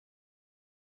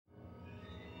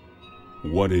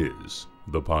What is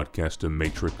the Podcaster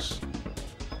Matrix?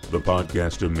 The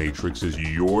Podcaster Matrix is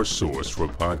your source for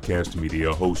podcast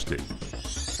media hosting.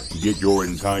 Get your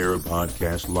entire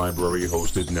podcast library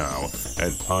hosted now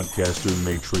at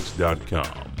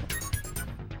podcastermatrix.com.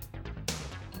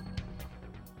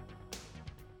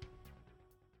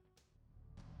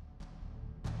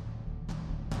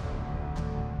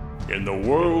 In the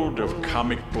world of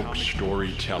comic book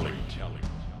storytelling,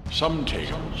 some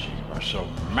tales are so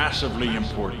massively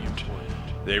important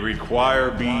they require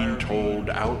being told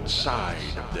outside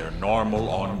of their normal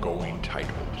ongoing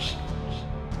titles.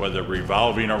 Whether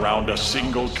revolving around a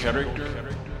single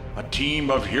character, a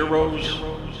team of heroes,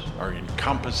 or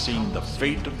encompassing the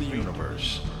fate of the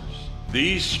universe,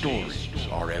 these stories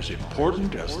are as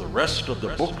important as the rest of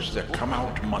the books that come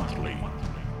out monthly.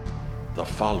 The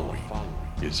following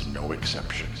is no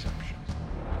exception.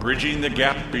 Bridging the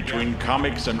gap between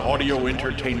comics and audio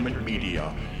entertainment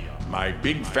media, my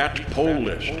Big Fat Poll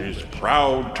List is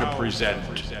proud to present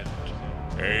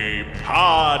a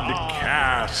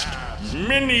podcast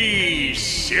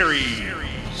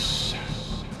mini-series.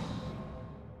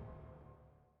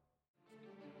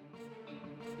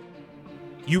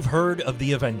 You've heard of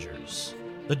the Avengers,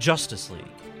 the Justice League,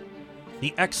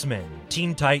 the X-Men,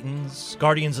 Teen Titans,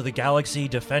 Guardians of the Galaxy,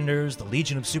 Defenders, the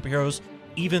Legion of Superheroes,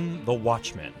 even the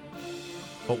Watchmen.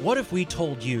 But what if we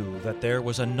told you that there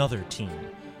was another team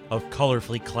of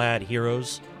colorfully clad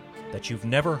heroes that you've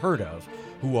never heard of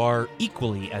who are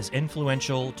equally as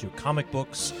influential to comic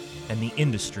books and the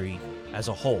industry as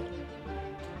a whole?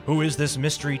 Who is this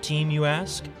mystery team, you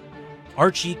ask?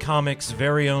 Archie Comics'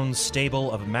 very own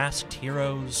stable of masked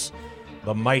heroes,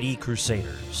 the Mighty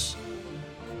Crusaders.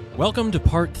 Welcome to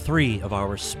Part 3 of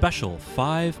our special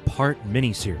 5-part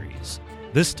miniseries.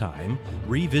 This time,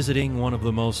 revisiting one of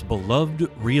the most beloved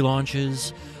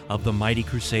relaunches of the Mighty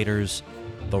Crusaders,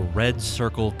 the Red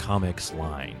Circle Comics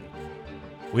line.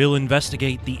 We'll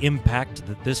investigate the impact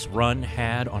that this run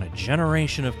had on a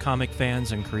generation of comic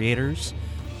fans and creators,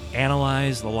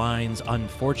 analyze the line's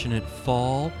unfortunate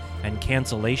fall and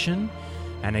cancellation,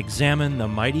 and examine the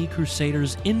Mighty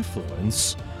Crusaders'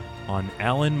 influence on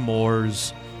Alan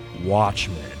Moore's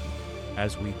Watchmen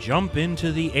as we jump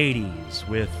into the 80s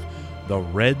with the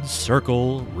Red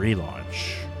Circle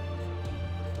relaunch.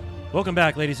 Welcome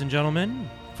back, ladies and gentlemen,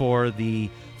 for the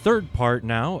third part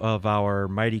now of our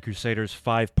Mighty Crusaders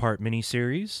 5-part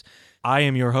miniseries. I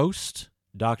am your host,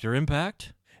 Dr.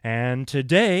 Impact, and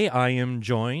today I am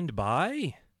joined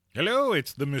by... Hello,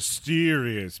 it's the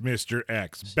mysterious Mr.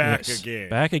 X, back again.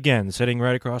 Back again, sitting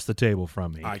right across the table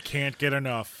from me. I can't get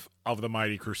enough of the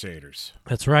Mighty Crusaders.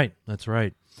 That's right, that's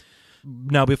right.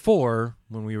 Now, before,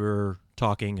 when we were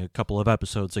talking a couple of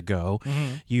episodes ago,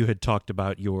 you had talked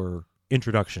about your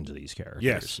introduction to these characters.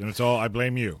 Yes, and it's all, I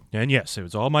blame you. And yes, it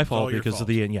was all my fault because fault. of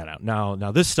the, yeah, now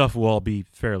this stuff will all be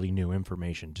fairly new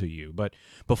information to you. But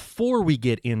before we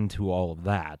get into all of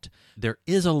that, there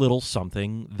is a little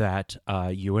something that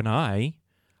you and I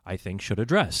think, should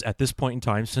address at this point in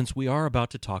time, since we are about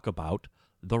to talk about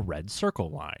the Red Circle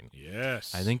line.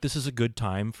 Yes. I think this is a good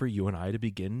time for you and I to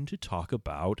begin to talk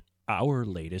about our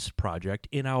latest project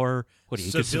in our,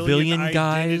 civilian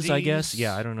guise, I guess?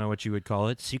 Yeah, I don't know what you would call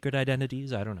it. Secret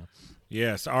identities? I don't know.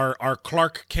 Yes, our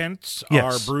Clark Kents, yes.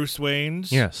 Our Bruce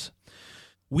Waynes. Yes.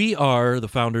 We are the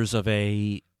founders of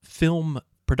a film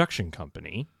production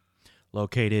company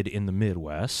located in the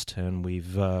Midwest, and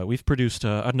we've produced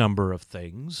a number of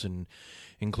things, and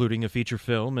including a feature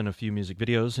film and a few music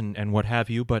videos and what have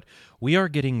you, but we are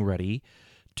getting ready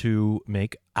to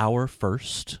make our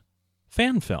first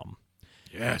fan film.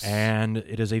 Yes. And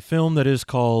it is a film that is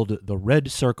called The Red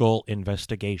Circle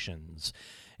Investigations,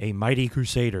 a Mighty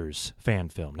Crusaders fan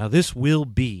film. Now, this will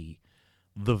be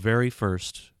the very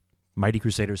first Mighty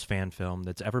Crusaders fan film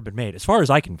that's ever been made, as far as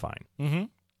I can find. Mm-hmm.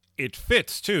 It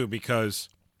fits, too, because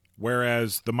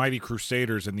whereas the Mighty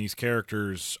Crusaders and these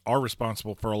characters are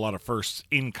responsible for a lot of firsts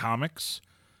in comics,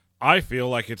 I feel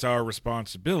like it's our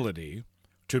responsibility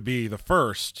to be the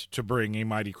first to bring a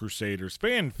Mighty Crusaders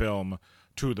fan film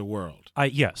to the world.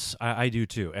 Yes, I do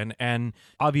too. And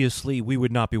obviously we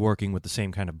would not be working with the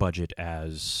same kind of budget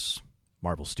as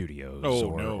Marvel Studios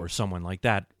or someone like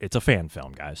that. It's a fan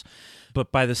film, guys.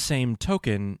 But by the same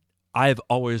token, I've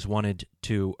always wanted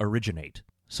to originate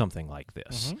something like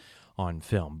this on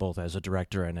film, both as a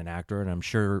director and an actor, and I'm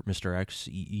sure, Mr. X,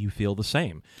 you feel the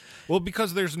same. Well,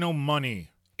 because there's no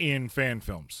money in fan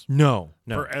films. No.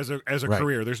 As a right.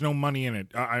 career, there's no money in it.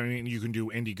 I mean, you can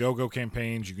do Indiegogo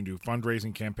campaigns, you can do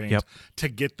fundraising campaigns to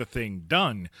get the thing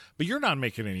done, but you're not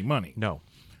making any money. No.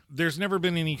 There's never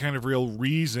been any kind of real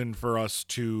reason for us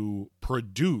to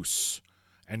produce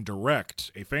and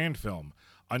direct a fan film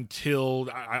until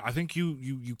I think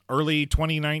you early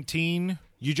 2019.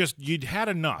 You'd had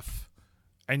enough,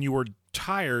 and you were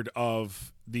tired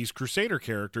of these Crusader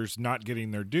characters not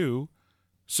getting their due,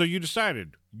 so you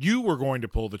decided you were going to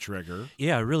pull the trigger.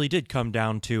 Yeah, it really did come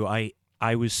down to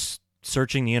I was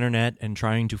searching the internet and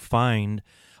trying to find.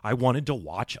 I wanted to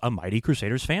watch a Mighty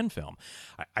Crusaders fan film.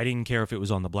 I didn't care if it was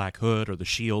on the Black Hood or the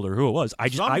Shield or who it was. I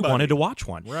wanted to watch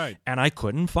one. Right. And I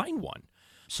couldn't find one.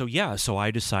 So I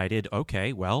decided,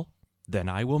 okay, well, then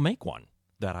I will make one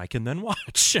that I can then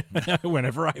watch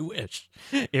whenever I wish,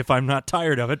 if I'm not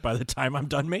tired of it by the time I'm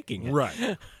done making it.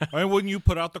 Right. And when you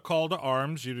put out the call to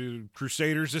arms, you do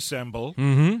Crusaders Assemble.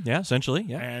 Mm-hmm. Yeah, essentially.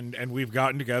 Yeah. And we've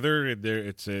gotten together.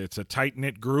 It's a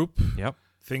tight-knit group. Yep.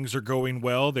 Things are going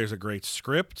well. There's a great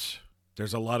script.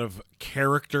 There's a lot of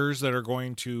characters that are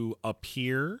going to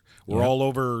appear. We're all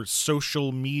over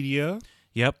social media.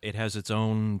 Yep, it has its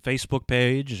own Facebook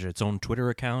page, its own Twitter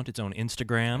account, its own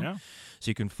Instagram. Yeah.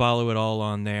 So you can follow it all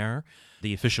on there.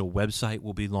 The official website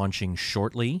will be launching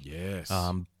shortly. Yes.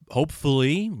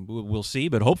 Hopefully, we'll see,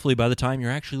 but hopefully by the time you're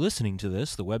actually listening to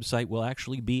this, the website will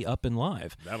actually be up and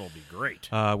live. That'll be great.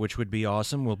 Which would be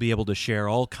awesome. We'll be able to share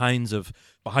all kinds of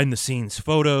behind-the-scenes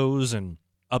photos and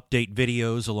update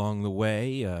videos along the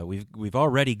way. We've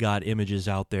already got images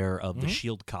out there of the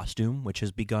Shield costume, which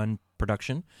has begun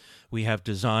production. We have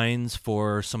designs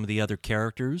for some of the other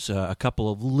characters. A couple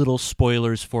of little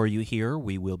spoilers for you here.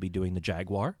 We will be doing the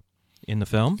Jaguar in the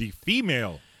film. The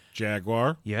female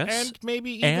Jaguar. Yes. And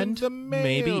maybe even the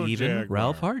male Jaguar.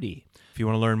 Ralph Hardy. If you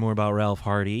want to learn more about Ralph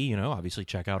Hardy, obviously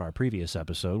check out our previous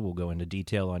episode. We'll go into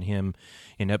detail on him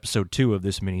in episode 2 of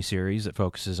this miniseries that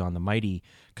focuses on the Mighty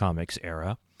Comics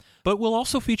era. But we'll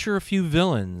also feature a few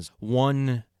villains.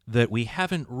 One that we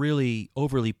haven't really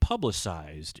overly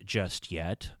publicized just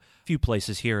yet. A few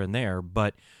places here and there,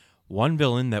 but one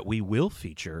villain that we will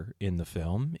feature in the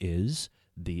film is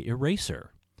the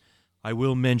Eraser. I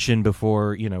will mention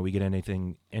before, we get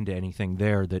into anything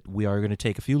there that we are going to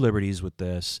take a few liberties with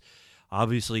this.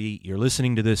 Obviously, you're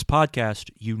listening to this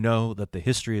podcast, you know that the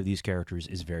history of these characters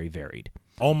is very varied.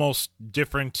 Almost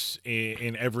different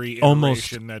in every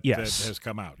iteration that has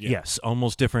come out. Yeah. Yes,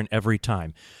 almost different every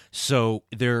time. So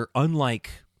they're unlike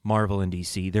Marvel and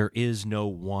DC. There is no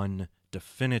one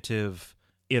definitive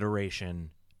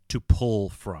iteration to pull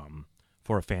from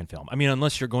for a fan film. I mean,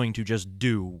 unless you're going to just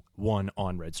do one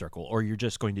on Red Circle, or you're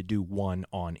just going to do one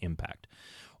on Impact,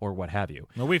 or what have you.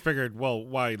 Well, we figured,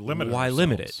 why limit it? Why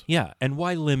limit it? Yeah, and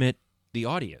why limit the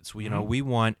audience? We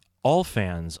want all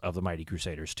fans of the Mighty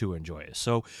Crusaders to enjoy it.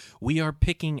 So we are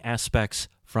picking aspects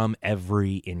from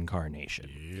every incarnation.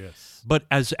 Yes. But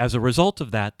as a result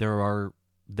of that, there are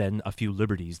then a few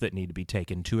liberties that need to be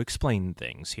taken to explain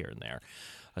things here and there.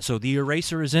 So the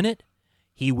Eraser is in it.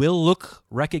 He will look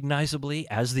recognizably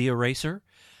as the Eraser.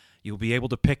 You'll be able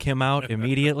to pick him out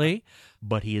immediately,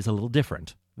 but he is a little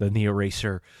different than the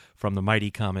Eraser from the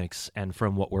Mighty Comics and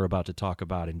from what we're about to talk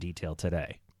about in detail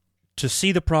today. To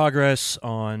see the progress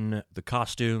on the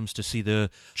costumes, to see the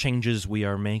changes we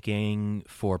are making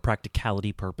for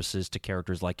practicality purposes to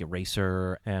characters like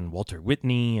Eraser and Walter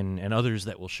Whitney and others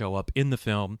that will show up in the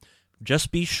film,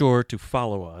 just be sure to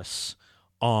follow us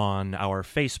on our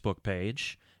Facebook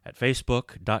page at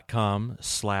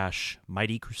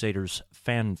facebook.com/Mighty Crusaders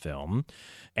fanfilm.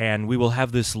 And we will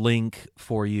have this link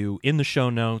for you in the show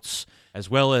notes, as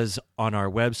well as on our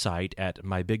website at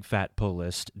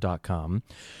mybigfatpullist.com.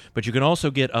 But you can also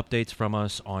get updates from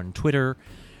us on Twitter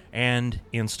and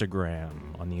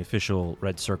Instagram on the official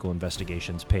Red Circle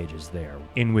Investigations pages there,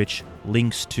 in which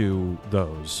links to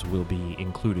those will be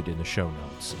included in the show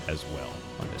notes as well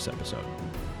on this episode.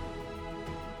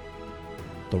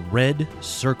 The Red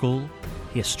Circle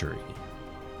History.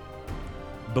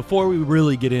 Before we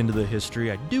really get into the history,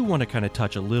 I do want to kind of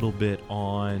touch a little bit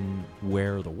on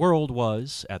where the world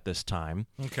was at this time.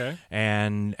 Okay.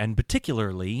 And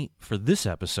particularly for this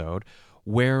episode,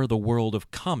 where the world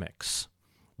of comics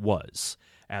was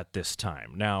at this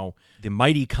time. Now, the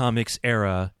Mighty Comics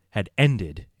era had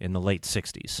ended in the late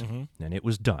 60s, and it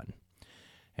was done.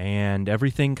 And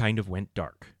everything kind of went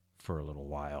dark for a little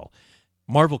while.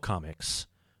 Marvel Comics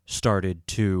started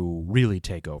to really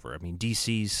take over. I mean,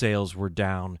 DC's sales were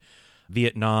down.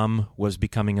 Vietnam was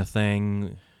becoming a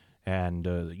thing, and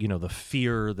the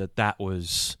fear that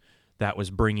was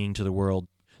bringing to the world.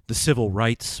 The civil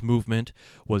rights movement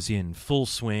was in full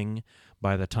swing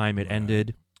by the time it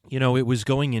ended. It was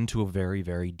going into a very,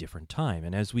 very different time.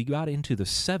 And as we got into the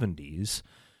 70s,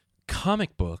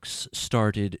 comic books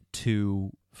started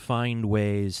to find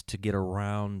ways to get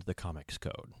around the comics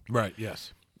code. Right,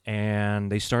 yes.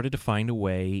 And they started to find a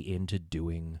way into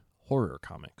doing horror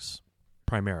comics,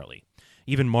 primarily.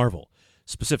 Even Marvel,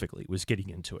 specifically, was getting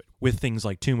into it, with things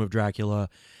like Tomb of Dracula,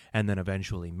 and then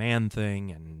eventually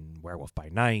Man-Thing, and Werewolf by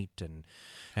Night, and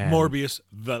Morbius,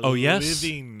 the yes.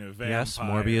 living vampire. Yes,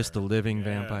 Morbius, the living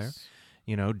vampire.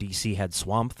 You know, DC had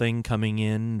Swamp Thing coming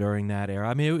in during that era.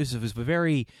 I mean, it was a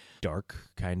very dark,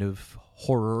 kind of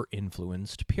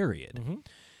horror-influenced period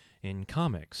in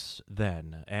comics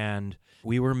then. And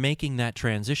we were making that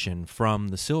transition from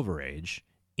the Silver Age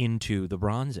into the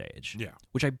Bronze Age,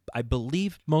 which I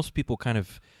believe most people kind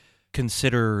of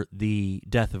consider the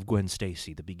death of Gwen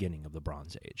Stacy the beginning of the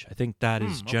Bronze Age. I think that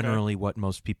is generally what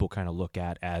most people kind of look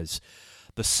at as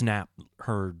the snap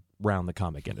heard around the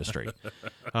comic industry,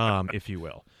 if you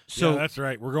will. So that's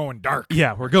right. We're going dark.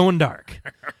 Yeah, we're going dark,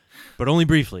 but only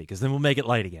briefly, because then we'll make it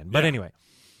light again. But anyway,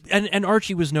 and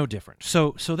Archie was no different.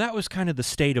 So that was kind of the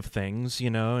state of things, you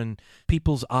know, and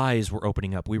people's eyes were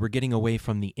opening up. We were getting away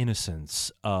from the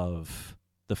innocence of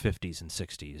the 50s and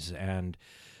 60s, and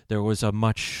there was a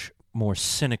much more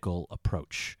cynical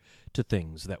approach to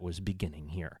things that was beginning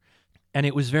here. And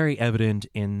it was very evident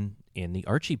in the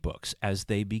Archie books as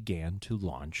they began to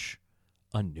launch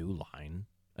a new line,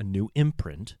 a new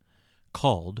imprint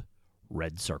called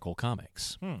Red Circle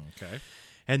Comics. Okay.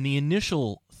 And the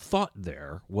initial thought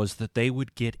there was that they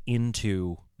would get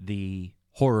into the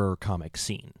horror comic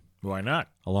scene. Why not?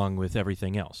 Along with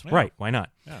everything else. Yeah. Right, why not?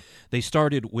 Yeah. They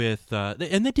started with,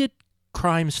 and they did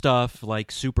crime stuff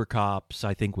like Super Cops,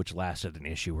 I think, which lasted an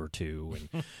issue or two.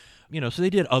 And, you know, so they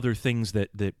did other things that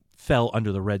fell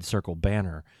under the Red Circle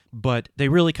banner. But they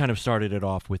really kind of started it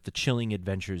off with the Chilling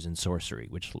Adventures in Sorcery,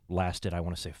 which lasted, I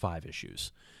want to say, 5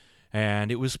 issues.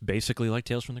 And it was basically like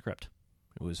Tales from the Crypt.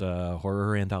 It was a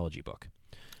horror anthology book.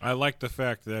 I like the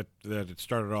fact that it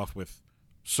started off with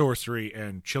sorcery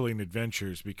and chilling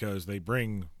adventures, because they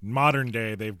bring modern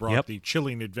day. They've brought the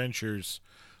chilling adventures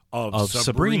of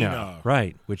Sabrina,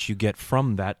 right? Which you get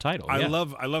from that title. I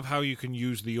love how you can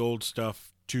use the old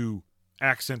stuff to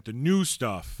accent the new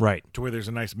stuff, right? To where there's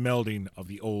a nice melding of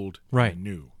the old and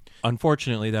new.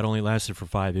 Unfortunately, that only lasted for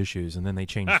 5 issues, and then they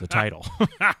changed the title.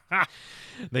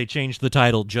 They changed the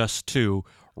title just to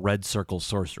Red Circle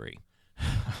Sorcery.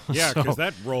 Yeah, because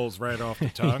that rolls right off the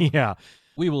tongue. Yeah.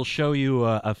 We will show you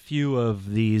a few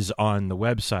of these on the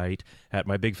website at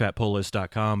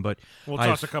mybigfatpulllist.com, but we'll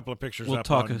toss a couple of pictures up.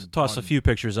 We'll toss a few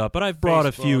pictures up, but I've brought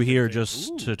a few here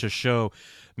just to show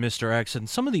Mr. X, and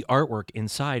some of the artwork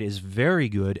inside is very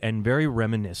good and very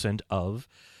reminiscent of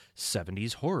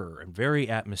 70s horror and very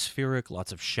atmospheric,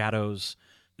 lots of shadows.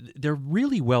 They're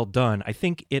really well done. I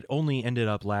think it only ended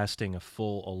up lasting a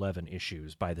full 11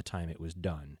 issues by the time it was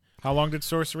done. How long did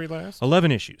Sorcery last?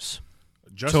 11 issues.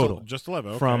 Total. Just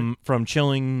 11, okay. From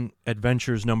Chilling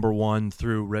Adventures number 1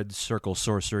 through Red Circle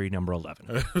Sorcery number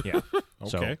 11. Yeah. Okay.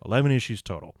 So 11 issues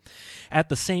total. At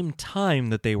the same time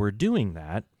that they were doing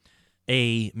that,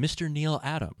 a Mr. Neil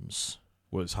Adams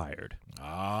was hired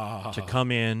to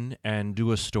come in and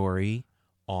do a story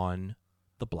on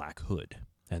the Black Hood.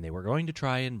 And they were going to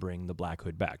try and bring the Black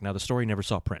Hood back. Now, the story never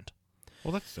saw print.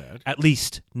 Well, that's sad. At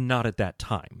least not at that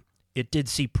time. It did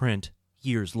see print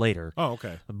years later. Oh,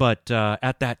 okay. But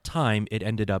at that time, it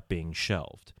ended up being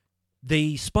shelved.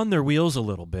 They spun their wheels a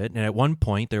little bit, and at one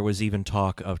point, there was even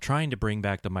talk of trying to bring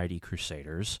back the Mighty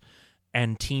Crusaders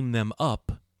and team them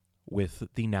up with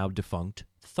the now defunct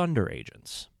Thunder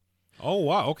Agents. Oh,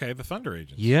 wow. Okay, the Thunder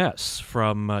Agents. Yes,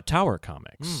 from Tower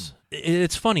Comics.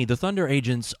 It's funny, the Thunder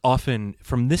Agents often,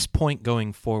 from this point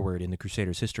going forward in the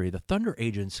Crusaders' history, the Thunder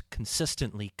Agents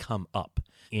consistently come up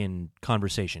in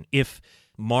conversation. If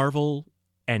Marvel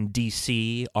and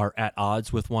DC are at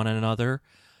odds with one another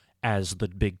as the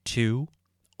big two,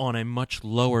 on a much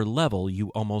lower level, you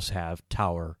almost have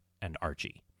Tower and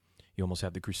Archie. You almost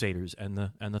have the Crusaders and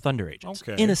the Thunder Agents.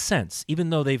 Okay. In a sense, even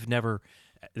though they never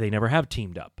have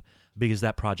teamed up, because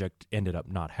that project ended up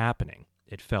not happening.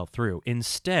 It fell through.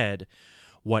 Instead,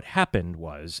 what happened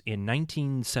was, in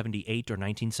 1978 or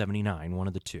 1979, one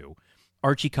of the two,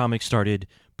 Archie Comics started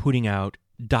putting out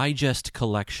digest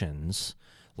collections,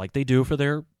 like they do for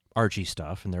their Archie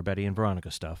stuff and their Betty and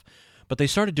Veronica stuff, but they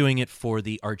started doing it for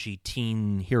the Archie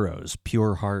teen heroes,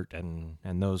 Pure Heart and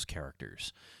those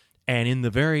characters. And in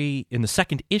the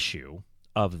second issue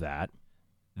of that,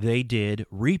 they did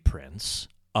reprints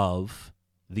of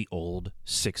the old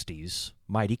 60s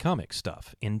Mighty Comics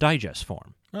stuff in digest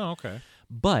form. Oh, okay.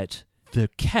 But the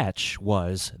catch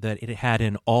was that it had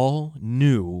an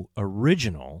all-new,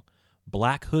 original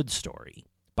Black Hood story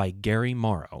by Gary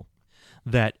Morrow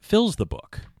that fills the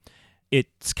book.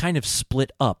 It's kind of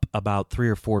split up about 3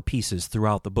 or 4 pieces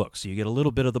throughout the book. So you get a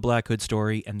little bit of the Black Hood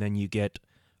story, and then you get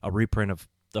a reprint of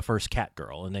the first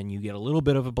Catgirl, and then you get a little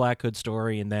bit of a Black Hood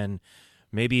story, and then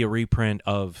maybe a reprint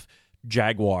of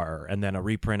Jaguar, and then a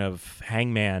reprint of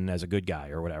Hangman as a good guy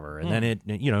or whatever. And then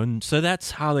and so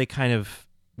that's how they kind of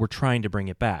were trying to bring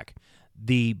it back.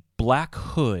 The Black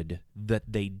Hood that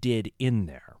they did in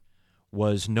there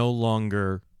was no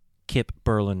longer Kip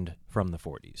Berland from the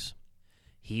 40s.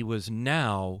 He was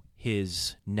now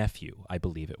his nephew, I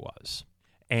believe it was.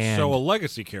 And so a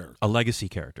legacy character. A legacy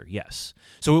character, yes.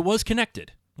 So it was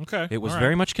connected. Okay. It was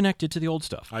very much connected to the old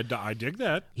stuff. I dig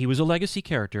that. He was a legacy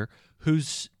character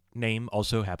whose name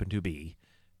also happened to be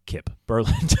Kip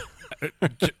Berland.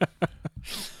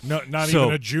 No, not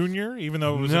even a junior, even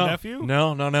though it was a nephew?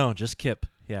 No, just Kip.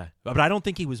 Yeah. But I don't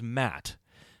think he was Matt,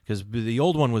 because the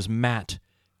old one was Matt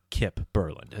Kip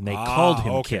Berland, and they called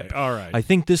him Kip. All right. I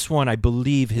think this one, I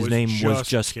believe his name was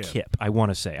just Kip. I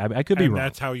want to say. I could be wrong. And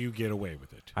that's how you get away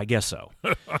with it. I guess so.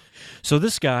 So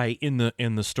this guy in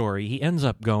the story, he ends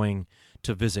up going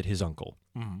to visit his uncle,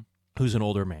 who's an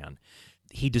older man.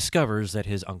 He discovers that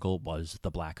his uncle was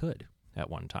the Black Hood at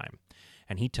one time,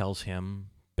 and he tells him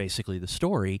basically the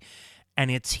story, and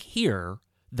it's here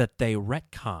that they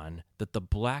retcon that the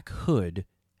Black Hood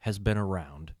has been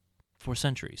around for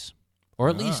centuries, or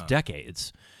at least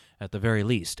decades, at the very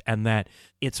least, and that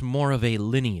it's more of a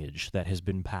lineage that has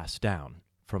been passed down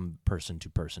from person to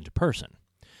person to person.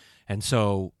 And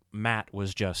so Matt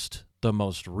was just the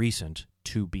most recent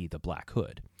to be the Black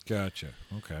Hood. Gotcha.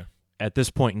 Okay. At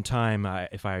this point in time,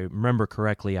 if I remember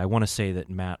correctly, I want to say that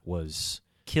Matt was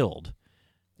killed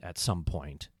at some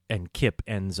point, and Kip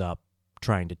ends up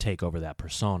trying to take over that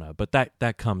persona. But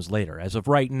that comes later. As of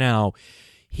right now,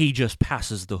 he just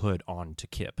passes the hood on to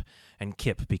Kip, and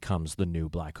Kip becomes the new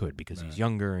Black Hood because he's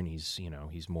younger and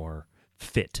he's more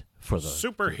fit for the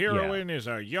superheroing is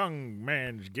a young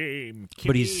man's game.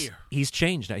 Kitty. But he's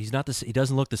changed now. He's not he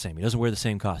doesn't look the same. He doesn't wear the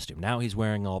same costume. Now he's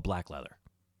wearing all black leather.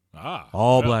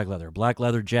 Black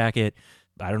leather jacket.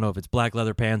 I don't know if it's black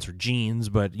leather pants or jeans,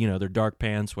 but they're dark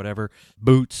pants, whatever.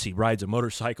 Boots. He rides a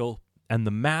motorcycle, and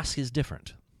the mask is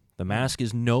different. The mask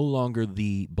is no longer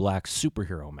the black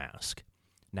superhero mask.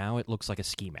 Now it looks like a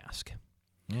ski mask.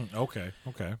 Okay.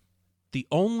 The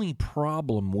only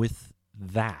problem with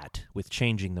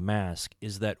changing the mask,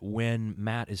 is that when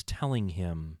Matt is telling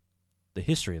him the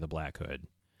history of the Black Hood,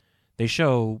 they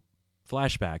show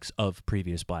flashbacks of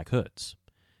previous Black Hoods.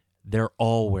 They're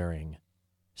all wearing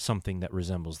something that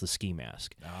resembles the ski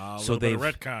mask. So they've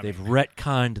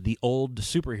retconned the old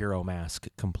superhero mask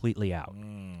completely out,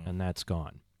 and that's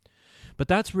gone. But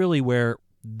that's really where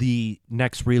the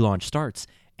next relaunch starts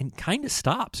and kind of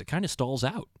stops. It kind of stalls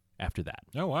out after that.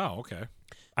 Oh, wow, okay.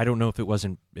 I don't know if it was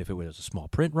a small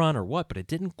print run or what, but it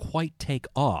didn't quite take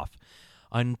off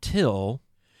until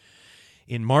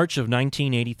in March of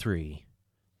 1983,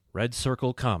 Red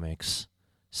Circle Comics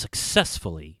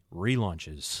successfully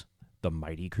relaunches the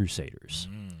Mighty Crusaders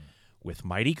with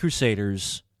Mighty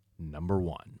Crusaders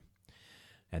 #1.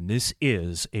 And this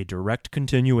is a direct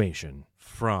continuation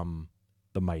from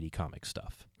the Mighty comic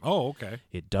stuff. Oh, okay.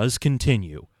 It does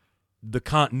continue. The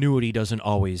continuity doesn't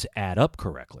always add up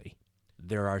correctly.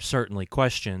 There are certainly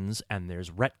questions, and there's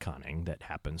retconning that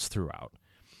happens throughout.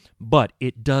 But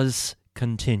it does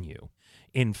continue.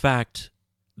 In fact,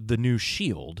 the new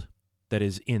Shield that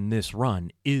is in this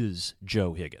run is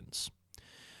Joe Higgins.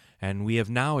 And we have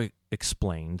now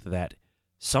explained that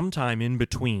sometime in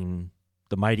between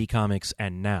the Mighty Comics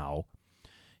and now,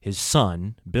 his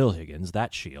son, Bill Higgins,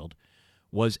 that Shield,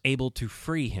 was able to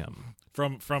free him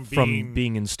from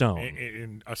being in stone.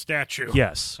 In a statue.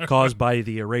 Yes, caused by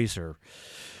the eraser,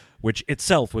 which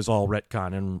itself was all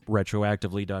retcon and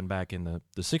retroactively done back in the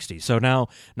 60s. So now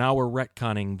we're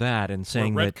retconning that and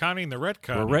saying We're retconning the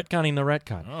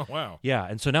retcon. Oh, wow. Yeah,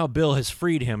 and so now Bill has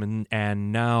freed him,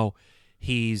 and now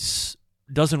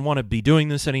doesn't want to be doing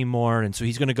this anymore, and so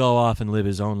he's going to go off and live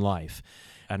his own life.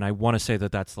 And I want to say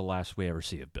that that's the last we ever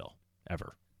see of Bill,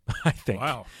 ever, I think.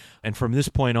 Wow. And from this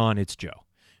point on, it's Joe.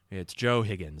 It's Joe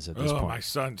Higgins at this point. Oh, my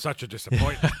son, such a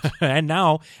disappointment. and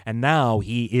now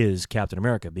he is Captain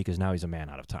America, because now he's a man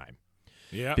out of time.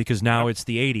 Yeah. Because now it's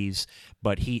the 80s,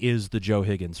 but he is the Joe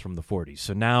Higgins from the 40s.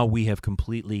 So now we have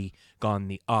completely gone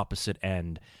the opposite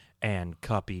end and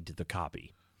copied the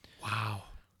copy. Wow.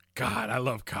 God, I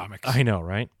love comics. I know,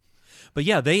 right? But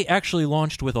yeah, they actually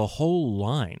launched with a whole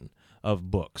line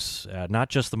of books, not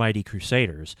just the Mighty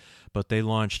Crusaders, but they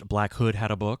launched Black Hood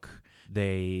had a book.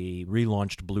 They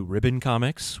relaunched Blue Ribbon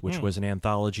Comics, which was an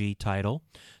anthology title.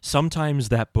 Sometimes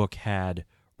that book had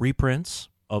reprints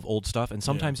of old stuff, and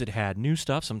sometimes it had new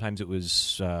stuff. Sometimes it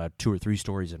was 2 or 3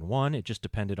 stories in one. It just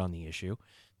depended on the issue.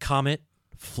 Comet,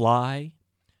 Fly.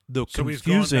 the So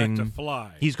confusing... he's gone back to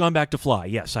Fly. He's gone back to Fly,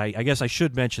 yes. I guess I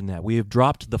should mention that. We have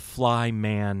dropped the Fly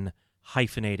Man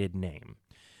hyphenated name.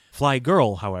 Fly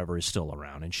Girl, however, is still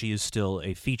around, and she is still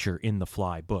a feature in the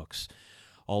Fly books.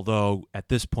 Although, at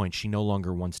this point, she no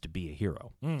longer wants to be a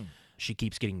hero. She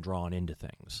keeps getting drawn into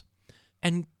things.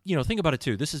 And, think about it,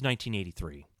 too. This is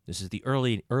 1983. This is the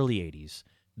early 80s.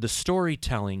 The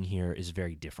storytelling here is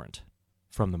very different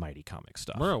from the Mighty Comic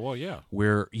stuff. Well, yeah.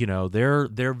 Where,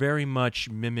 they're very much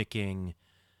mimicking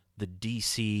the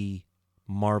DC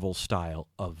Marvel style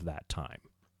of that time.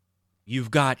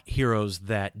 You've got heroes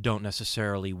that don't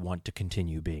necessarily want to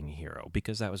continue being a hero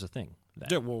because that was a thing.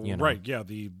 Then, right. Yeah,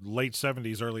 the late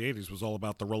 70s, early 80s was all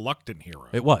about the reluctant hero.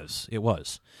 It was.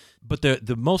 But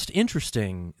the most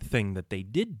interesting thing that they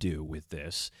did do with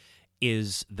this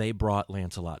is they brought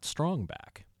Lancelot Strong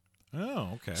back. Oh,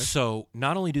 okay. So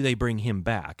not only do they bring him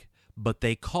back, but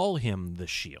they call him the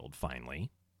Shield,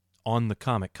 finally, on the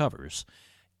comic covers,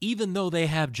 even though they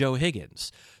have Joe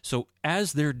Higgins. So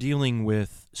as they're dealing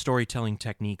with storytelling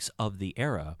techniques of the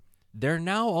era, they're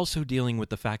now also dealing with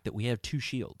the fact that we have two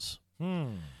shields.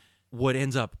 What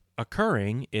ends up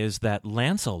occurring is that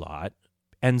Lancelot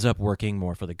ends up working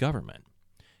more for the government.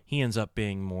 He ends up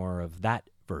being more of that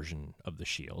version of the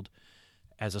Shield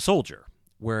as a soldier,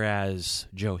 whereas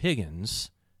Joe Higgins,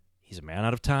 he's a man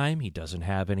out of time. He doesn't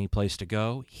have any place to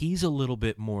go. He's a little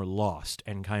bit more lost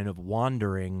and kind of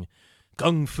wandering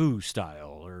kung fu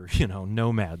style or,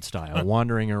 nomad style,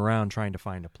 wandering around trying to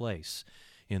find a place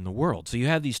in the world. So you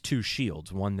have these two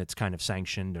shields, one that's kind of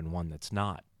sanctioned and one that's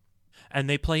not. And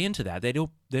they play into that. They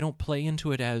don't play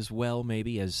into it as well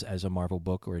maybe as a Marvel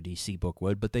book or a DC book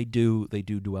would, but they do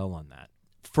dwell on that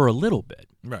for a little bit.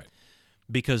 Right.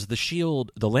 Because the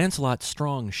Lancelot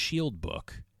Strong Shield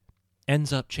book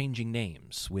ends up changing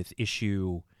names with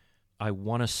issue, I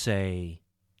want to say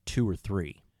 2 or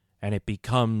 3, and it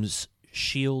becomes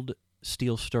Shield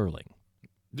Steel Sterling.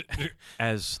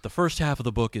 As the first half of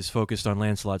the book is focused on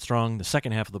Lancelot Strong, the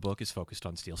second half of the book is focused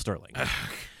on Steel Sterling.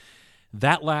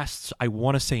 That lasts, I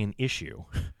want to say, an issue.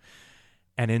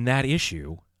 And in that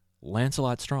issue,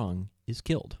 Lancelot Strong is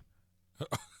killed.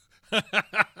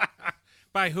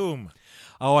 By whom?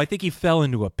 Oh, I think he fell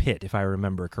into a pit, if I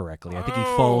remember correctly. I think he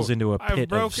falls into a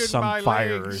pit of some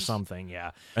fire or something,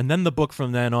 yeah. And then the book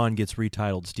from then on gets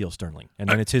retitled Steel Sterling, and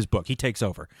then it's his book. He takes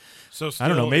over. So I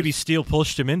don't know, maybe Steel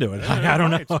pushed him into it. I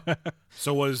don't know.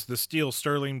 So was the Steel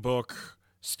Sterling book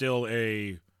still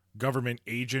a government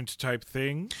agent type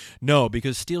thing? No,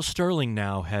 because Steel Sterling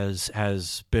now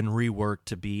has been reworked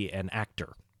to be an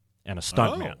actor and a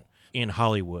stuntman in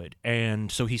Hollywood.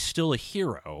 And so he's still a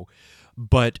hero,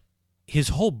 but his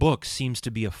whole book seems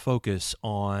to be a focus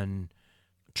on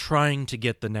trying to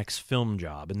get the next film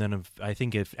job. And then I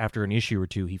think after an issue or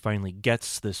two, he finally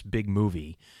gets this big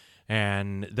movie.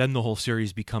 And then the whole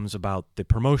series becomes about the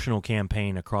promotional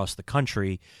campaign across the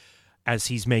country as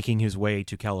he's making his way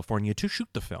to California to shoot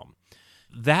the film.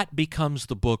 That becomes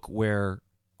the book where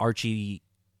Archie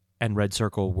and Red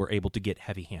Circle were able to get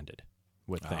heavy-handed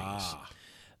with things.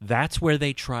 That's where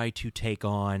they try to take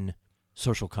on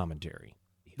social commentary.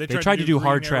 They tried to do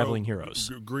hard-traveling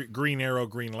heroes. Green Arrow,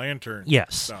 Green Lantern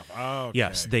stuff. Oh, okay.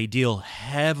 Yes, they deal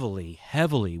heavily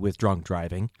with drunk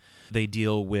driving. They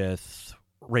deal with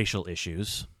racial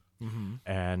issues.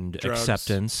 And drugs.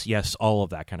 Acceptance, yes, all of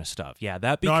that kind of stuff. Yeah,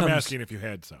 that becomes... No, I'm asking if you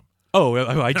had some. Oh,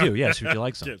 I do, yes, would you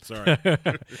like some? Sorry.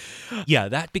 Yeah,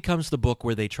 that becomes the book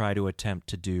where they try to attempt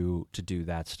to do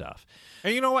that stuff.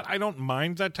 And you know what? I don't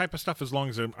mind that type of stuff as long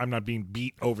as I'm not being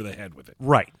beat over the head with it.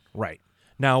 Right.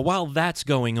 Now, while that's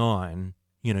going on,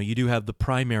 you do have the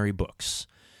primary books.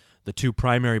 The two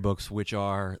primary books, which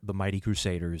are The Mighty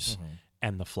Crusaders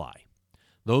and The Fly.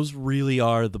 Those really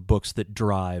are the books that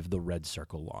drive the Red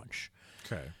Circle launch.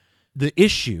 Okay. The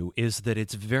issue is that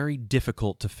it's very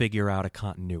difficult to figure out a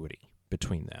continuity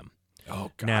between them.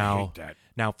 Oh, God, I hate that.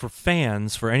 Now, for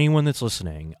fans, for anyone that's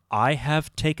listening, I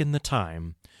have taken the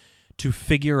time to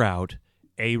figure out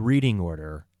a reading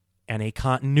order and a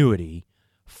continuity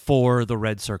for the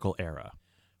Red Circle era.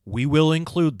 We will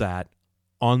include that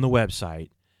on the website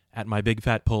at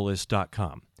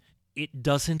mybigfatpulllist.com. It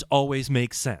doesn't always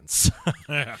make sense.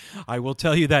 I will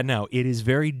tell you that now. It is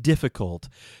very difficult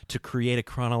to create a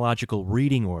chronological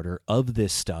reading order of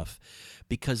this stuff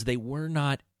because they were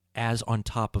not as on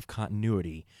top of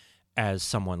continuity as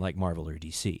someone like Marvel or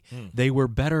DC. They were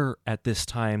better at this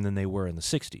time than they were in the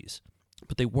 60s,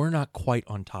 but they were not quite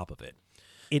on top of it.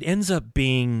 It ends up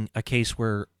being a case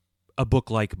where a book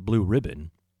like Blue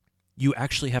Ribbon, you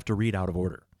actually have to read out of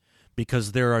order,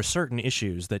 because there are certain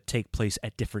issues that take place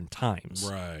at different times.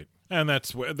 Right. And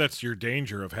that's your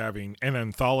danger of having an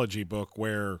anthology book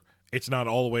where it's not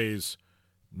always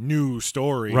new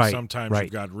stories. Right, Sometimes right.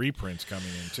 you've got reprints coming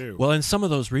in, too. Well, and some of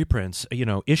those reprints,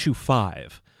 issue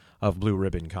 5 of Blue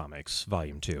Ribbon Comics,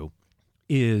 Volume 2,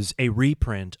 is a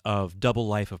reprint of Double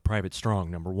Life of Private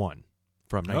Strong, number 1,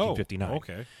 from 1959. Oh,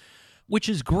 okay. Which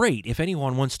is great if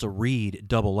anyone wants to read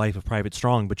Double Life of Private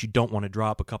Strong, but you don't want to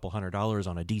drop a couple $100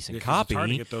 on a decent copy. It's hard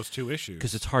to get those 2 issues.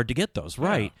 Because it's hard to get those,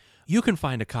 right. You can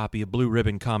find a copy of Blue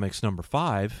Ribbon Comics number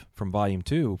 5 from Volume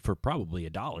 2 for probably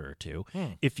 $1 or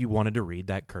 $2 if you wanted to read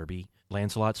that Kirby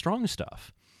Lancelot Strong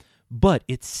stuff. But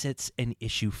it sits in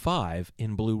issue 5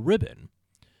 in Blue Ribbon.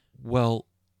 Well,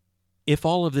 if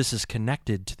all of this is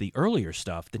connected to the earlier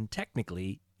stuff, then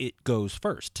technically it goes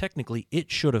first. Technically, it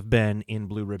should have been in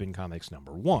Blue Ribbon Comics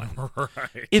number 1.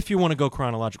 Right. If you want to go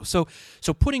chronological. So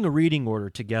putting a reading order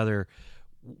together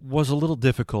was a little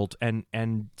difficult,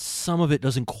 and some of it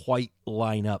doesn't quite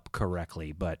line up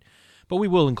correctly, but we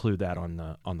will include that on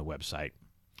the website.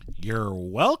 You're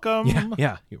welcome.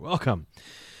 Yeah, you're welcome.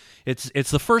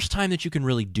 It's the first time that you can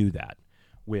really do that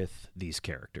with these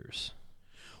characters.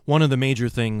 One of the major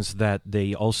things that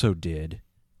they also did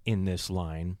in this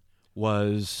line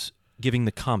was giving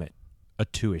the Comet a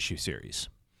 2-issue series.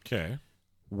 Okay.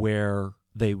 Where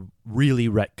they really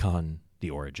retcon the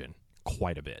origin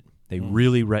quite a bit. They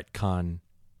really retcon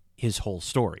his whole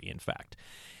story, in fact.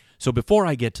 So before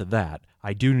I get to that,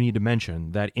 I do need to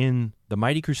mention that in the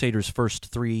Mighty Crusaders'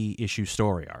 first 3-issue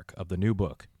story arc of the new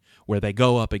book, where they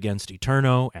go up against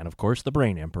Eterno and, of course, the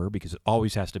Brain Emperor, because it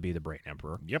always has to be the Brain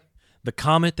Emperor. Yep. The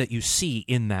comet that you see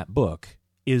in that book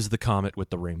is the comet with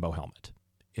the rainbow helmet.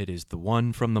 It is the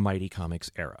one from the Mighty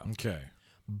Comics era. Okay.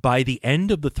 By the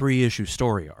end of the 3-issue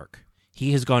story arc,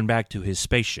 he has gone back to his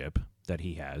spaceship that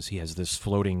he has. He has this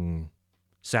floating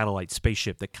satellite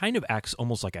spaceship that kind of acts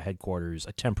almost like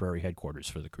a temporary headquarters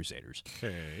for the Crusaders.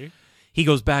 Okay. He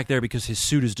goes back there because his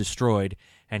suit is destroyed,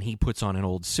 and he puts on an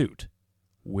old suit,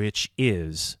 which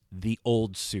is the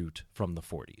old suit from the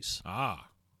 40s. Ah.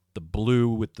 The blue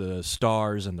with the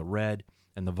stars and the red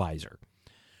and the visor.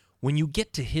 When you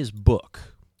get to his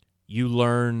book, you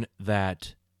learn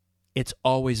that it's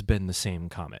always been the same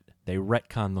comet. They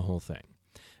retcon the whole thing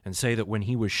and say that when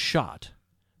he was shot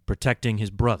protecting his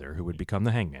brother, who would become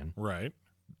the Hangman, Right.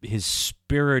 his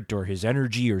spirit or his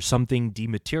energy or something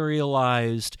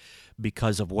dematerialized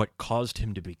because of what caused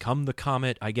him to become the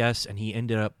comet, I guess, and he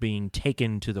ended up being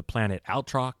taken to the planet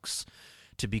Altrox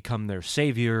to become their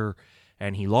savior,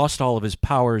 and he lost all of his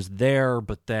powers there,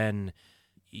 but then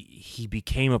he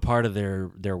became a part of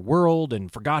their world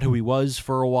and forgot who he was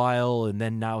for a while, and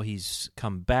then now he's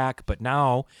come back. But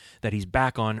now that he's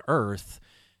back on Earth,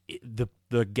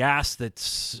 the gas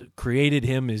that's created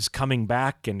him is coming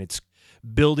back, and it's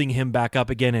building him back up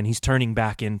again, and he's turning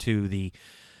back into the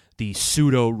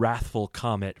pseudo-wrathful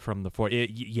comet from the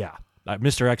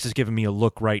Mr. X is giving me a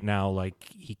look right now like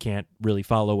he can't really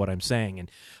follow what I'm saying,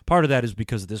 and part of that is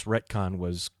because this retcon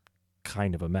was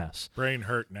kind of a mess. Brain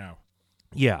hurt now.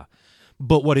 Yeah,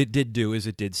 but what it did do is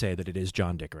it did say that it is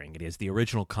John Dickering. It is the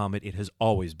original Comet. It has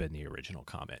always been the original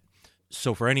Comet.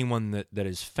 So for anyone that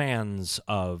is fans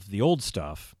of the old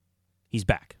stuff, he's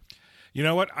back. You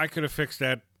know what? I could have fixed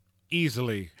that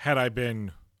easily had I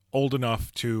been old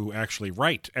enough to actually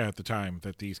write at the time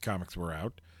that these comics were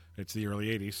out. It's the early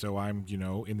 80s, so I'm,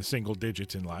 in the single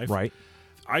digits in life. Right.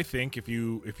 I think if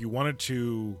you wanted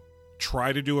to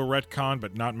try to do a retcon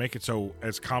but not make it so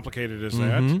as complicated as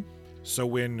that, so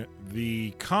when the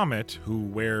Comet, who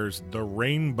wears the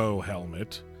rainbow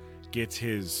helmet, gets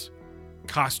his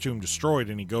costume destroyed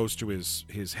and he goes to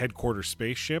his headquarters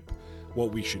spaceship,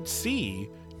 what we should see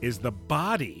is the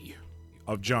body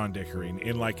of John Dickering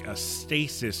in like a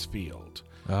stasis field.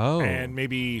 Oh. And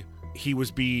maybe he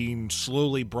was being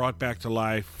slowly brought back to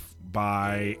life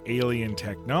by alien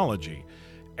technology.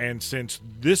 And since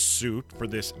this suit for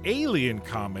this alien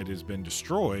comet has been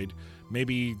destroyed,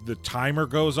 maybe the timer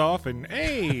goes off and,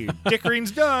 hey,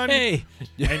 Dickering's done. Hey.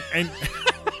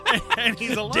 And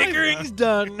he's alive. Dickering's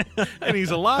done. And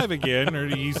he's alive again, or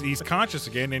he's conscious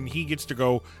again, and he gets to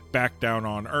go back down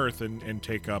on Earth and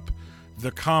take up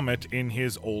the comet in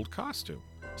his old costume.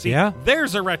 See, Yeah.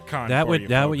 There's a retcon. That for would you,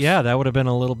 that folks. that would have been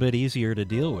a little bit easier to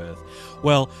deal with.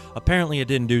 Well, apparently it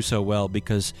didn't do so well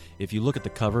because if you look at the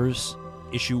covers,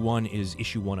 issue 1 is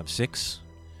issue 1 of 6.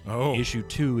 Oh. Issue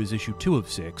 2 is issue 2 of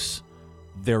 6.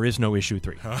 There is no issue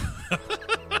 3.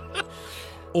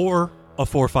 Or a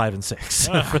 4, 5, and 6,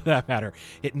 for that matter.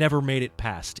 It never made it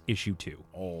past issue 2.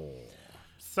 Oh.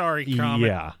 Sorry,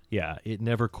 comic. Yeah. It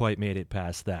never quite made it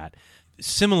past that.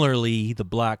 Similarly, the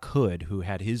Black Hood, who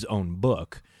had his own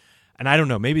book, and I don't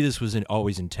know, maybe this was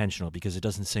always intentional because it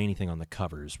doesn't say anything on the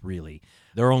covers, really.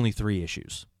 There are only 3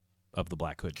 issues of the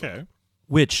Black Hood Okay. book,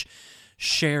 which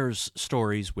shares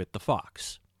stories with the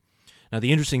Fox. Now,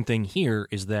 the interesting thing here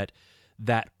is that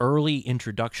early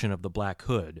introduction of the Black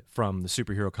Hood from the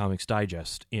Superhero Comics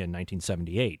Digest in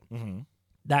 1978,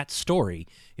 that story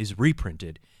is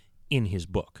reprinted in his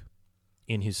book,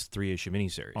 in his 3-issue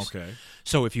miniseries. Okay.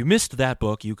 So if you missed that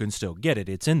book, you can still get it.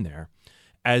 It's in there.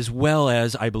 As well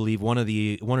as, I believe, one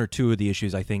or two of the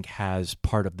issues, I think, has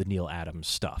part of the Neil Adams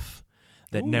stuff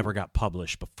that never got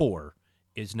published before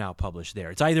is now published there.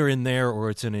 It's either in there or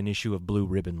it's in an issue of Blue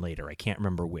Ribbon later. I can't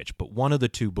remember which, but one of the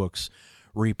two books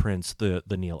reprints the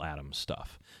Neil Adams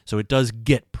stuff. So it does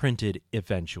get printed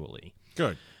eventually.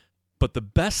 Good. But the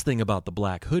best thing about the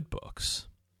Black Hood books,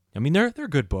 I mean, they're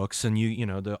good books, and you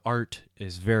know the art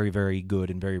is very, very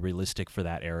good and very realistic for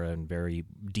that era and very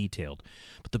detailed.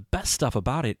 But the best stuff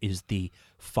about it is the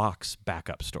Fox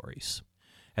backup stories.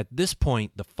 At this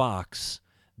point, the Fox,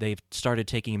 they've started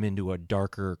taking him into a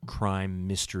darker crime,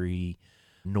 mystery,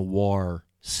 noir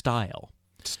style.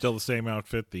 Still the same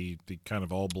outfit, the kind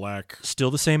of all black. Still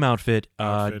the same outfit.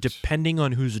 Depending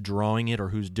on who's drawing it or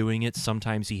who's doing it,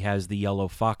 sometimes he has the yellow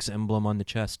fox emblem on the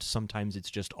chest. Sometimes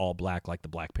it's just all black like the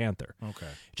Black Panther. Okay.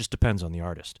 It just depends on the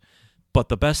artist. But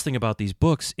the best thing about these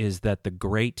books is that the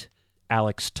great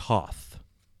Alex Toth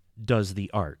does the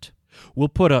art. We'll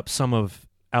put up some of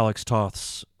Alex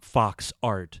Toth's Fox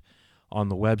art on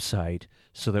the website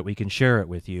so that we can share it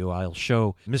with you. I'll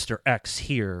show Mr. X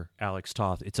here, Alex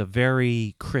Toth. It's a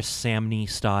very Chris Samney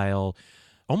style,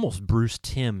 almost Bruce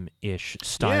Timm-ish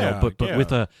style, but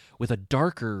with a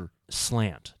darker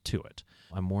slant to it.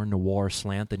 A more noir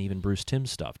slant than even Bruce Timm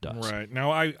stuff does. Right.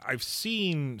 Now, I've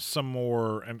seen some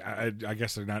more, and I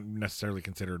guess they're not necessarily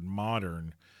considered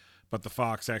modern, but the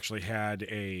Fox actually had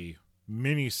a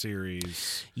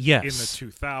miniseries in the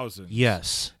 2000s.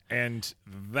 Yes. And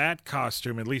that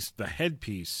costume, at least the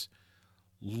headpiece,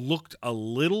 looked a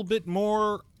little bit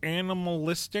more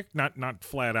animalistic, not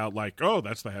flat out like, oh,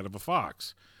 that's the head of a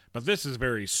fox. But this is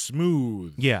very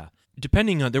smooth. Yeah.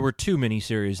 Depending on, there were 2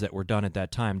 miniseries that were done at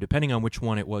that time. Depending on which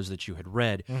one it was that you had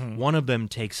read, one of them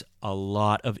takes a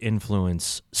lot of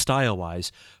influence,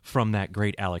 style-wise, from that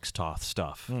great Alex Toth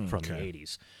stuff from the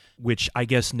 80s. Which I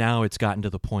guess now it's gotten to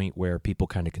the point where people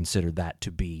kind of consider that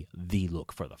to be the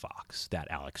look for the Fox, that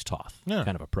Alex Toth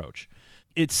kind of approach.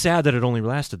 It's sad that it only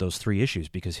lasted those 3 issues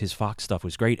because his Fox stuff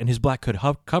was great, and his Black Hood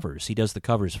covers. He does the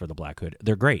covers for the Black Hood.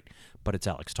 They're great, but it's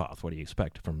Alex Toth. What do you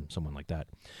expect from someone like that?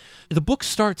 The book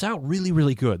starts out really,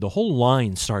 really good. The whole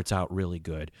line starts out really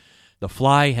good. The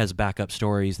Fly has backup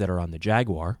stories that are on the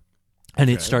Jaguar, and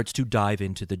it starts to dive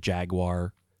into the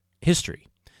Jaguar history.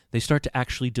 They start to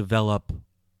actually develop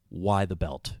why the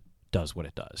belt does what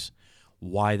it does,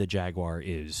 why the Jaguar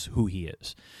is who he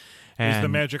is. And is the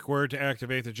magic word to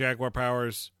activate the Jaguar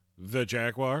powers the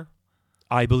Jaguar?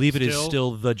 I believe it is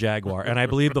still the Jaguar, and I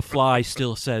believe the Fly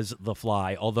still says the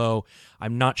Fly, although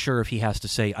I'm not sure if he has to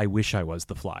say, I wish I was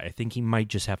the Fly. I think he might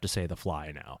just have to say the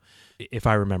Fly now, if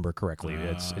I remember correctly.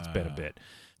 It's been a bit.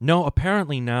 No,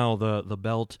 apparently now the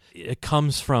belt, it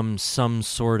comes from some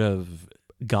sort of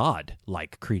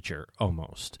god-like creature,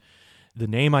 almost. The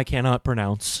name I cannot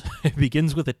pronounce. It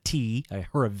begins with a T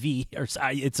or a V.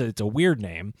 It's a weird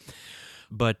name,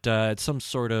 but it's some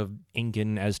sort of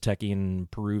Incan,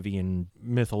 Aztecian, Peruvian,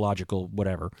 mythological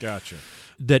whatever. Gotcha.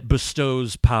 That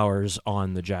bestows powers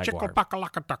on the Jaguar.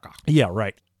 Chicka-packa-lacka-tucka. Yeah,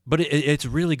 right. But it's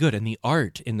really good, and the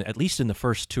art, at least in the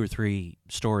first 2 or 3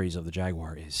 stories of the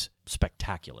Jaguar, is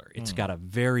spectacular. It's got a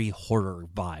very horror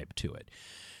vibe to it.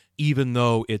 Even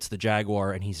though it's the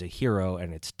Jaguar and he's a hero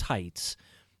and it's tights,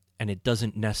 and it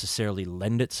doesn't necessarily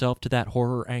lend itself to that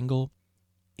horror angle,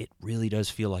 it really does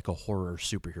feel like a horror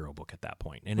superhero book at that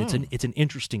point. And it's an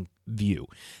interesting view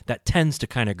that tends to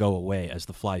kind of go away as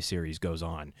the Fly series goes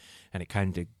on, and it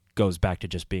kind of goes back to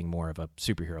just being more of a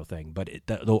superhero thing. But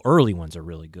the early ones are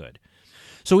really good.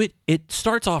 So it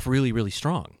starts off really, really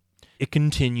strong. It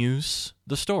continues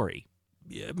the story.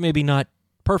 Maybe not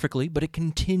perfectly, but it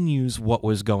continues what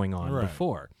was going on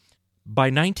before.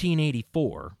 By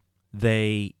 1984,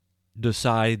 they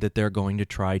decide that they're going to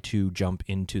try to jump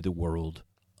into the world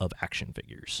of action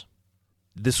figures.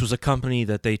 This was a company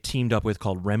that they teamed up with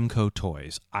called Remco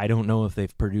Toys. I don't know if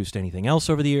they've produced anything else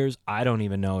over the years. I don't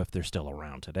even know if they're still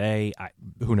around today.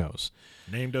 Who knows?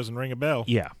 Name doesn't ring a bell.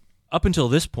 Yeah. Up until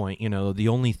this point, the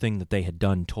only thing that they had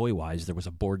done toy-wise, there was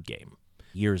a board game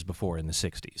years before in the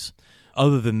 60s.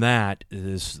 Other than that,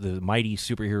 the Mighty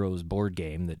Superheroes board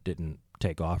game that didn't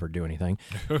take off or do anything.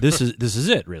 This is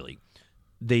it, really.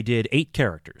 They did 8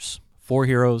 characters, 4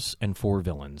 heroes and 4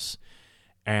 villains,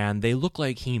 and they look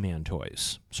like He-Man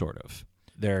toys, sort of.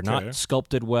 They're not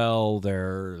sculpted well.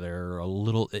 They're a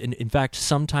little. In fact,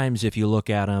 sometimes if you look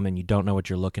at them and you don't know what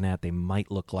you're looking at, they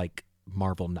might look like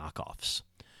Marvel knockoffs,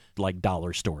 like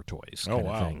dollar store toys kind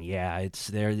of thing. Yeah,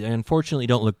 they unfortunately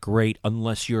don't look great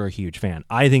unless you're a huge fan.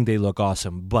 I think they look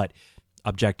awesome, but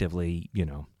objectively,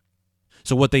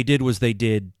 So what they did was they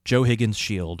did Joe Higgins'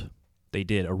 shield. They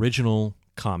did original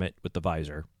Comet with the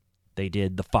visor. They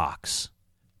did the Fox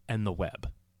and the Web.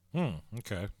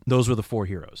 Okay. Those were the 4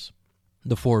 heroes.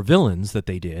 The 4 villains that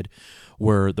they did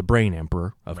were the Brain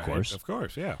Emperor, of course. Of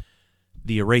course, yeah.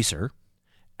 The Eraser,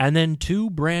 and then 2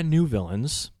 brand new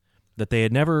villains that they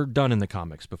had never done in the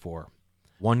comics before.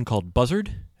 One called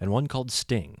Buzzard and one called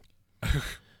Sting.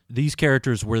 These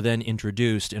characters were then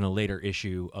introduced in a later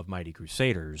issue of Mighty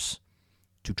Crusaders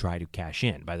to try to cash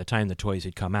in. By the time the toys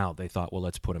had come out, they thought, well,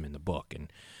 let's put them in the book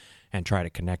and try to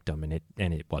connect them,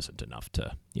 and it wasn't enough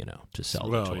to sell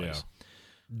the toys. Yeah.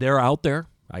 They're out there.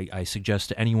 I suggest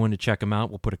to anyone to check them out.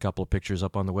 We'll put a couple of pictures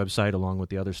up on the website along with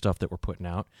the other stuff that we're putting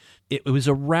out. It was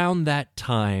around that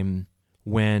time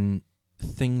when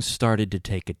things started to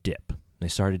take a dip. They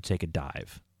started to take a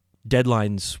dive.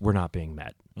 Deadlines were not being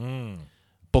met.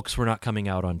 Books were not coming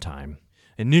out on time.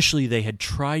 Initially, they had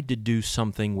tried to do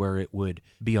something where it would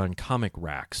be on comic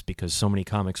racks because so many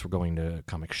comics were going to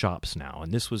comic shops now.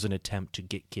 And this was an attempt to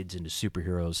get kids into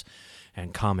superheroes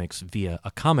and comics via a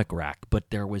comic rack,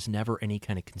 but there was never any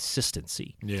kind of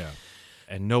consistency. Yeah.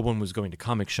 And no one was going to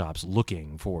comic shops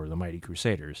looking for the Mighty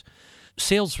Crusaders.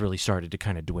 Sales really started to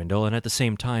kind of dwindle, and at the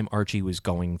same time, Archie was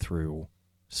going through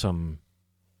some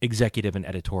executive and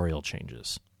editorial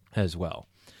changes as well.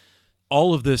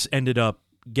 All of this ended up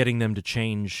getting them to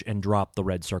change and drop the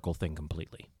Red Circle thing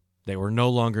completely. They were no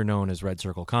longer known as Red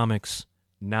Circle Comics.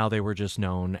 Now they were just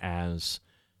known as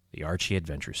the Archie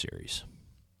Adventure Series.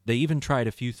 They even tried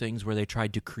a few things where they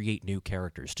tried to create new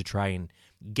characters to try and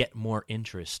get more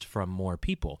interest from more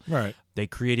people. Right. They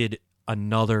created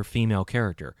another female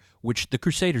character, which the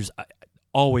Crusaders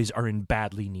always are in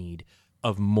badly need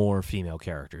of more female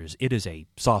characters. It is a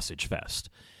sausage fest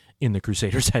in the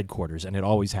Crusaders headquarters, and it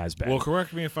always has been. Well,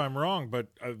 correct me if I'm wrong, but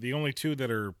the only 2 that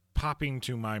are popping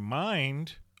to my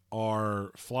mind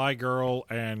are Fly Girl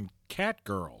and Cat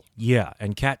Girl. Yeah,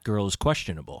 and Cat Girl is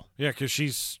questionable. Yeah, because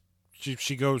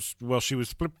she goes, well, she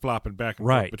was flip-flopping back and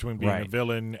forth between being a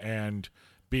villain and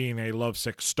being a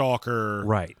lovesick stalker.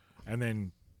 Right. And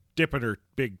then dipping her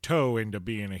big toe into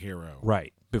being a hero.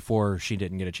 Right, before she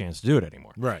didn't get a chance to do it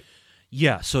anymore. Right.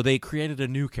 Yeah, so they created a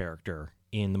new character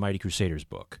in the Mighty Crusaders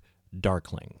book,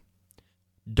 Darkling.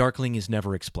 Darkling is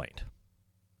never explained.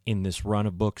 In this run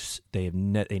of books, they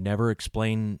never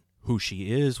explain who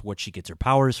she is, what she gets her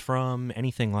powers from,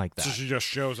 anything like that. So she just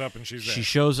shows up and she's there. She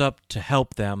shows up to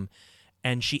help them,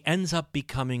 and she ends up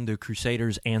becoming the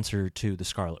Crusaders' answer to the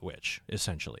Scarlet Witch,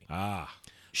 essentially.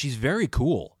 She's very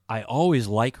cool. I always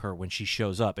like her when she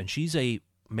shows up, and she's a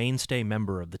mainstay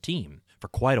member of the team for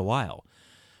quite a while.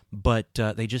 But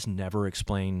they just never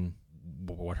explain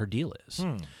what her deal is.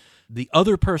 The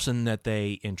other person that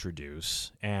they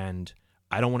introduce, and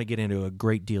I don't want to get into a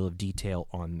great deal of detail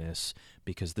on this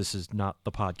because this is not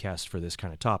the podcast for this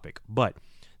kind of topic, but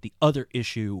the other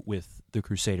issue with the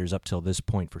Crusaders up till this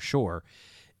point for sure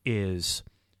is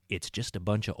it's just a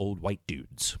bunch of old white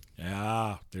dudes.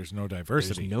 Yeah, there's no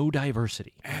diversity. There's no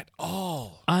diversity. At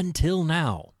all. Until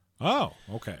now. Oh,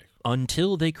 okay.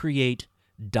 Until they create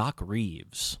Doc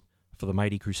Reeves for the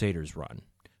Mighty Crusaders run,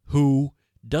 who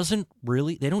doesn't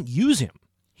really, they don't use him.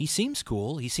 He seems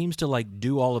cool. He seems to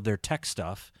do all of their tech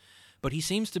stuff, but he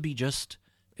seems to be just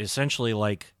essentially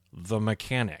like the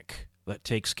mechanic that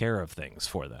takes care of things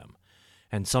for them.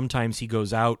 And sometimes he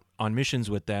goes out on missions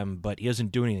with them, but he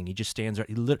doesn't do anything. He just stands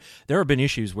there. There have been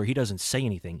issues where he doesn't say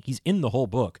anything. He's in the whole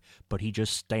book, but he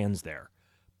just stands there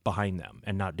behind them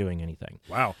and not doing anything.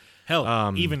 Wow.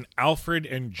 Hell, even Alfred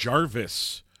and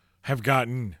Jarvis have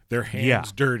gotten their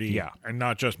hands dirty and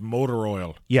not just motor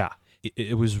oil. Yeah.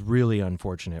 It was really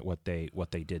unfortunate what they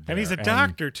did there. And he's a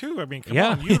doctor, too. I mean, come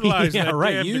on, utilize that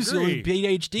damn use your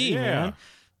degree. PhD, man.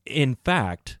 In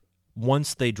fact,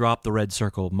 once they drop the Red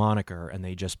Circle moniker and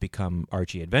they just become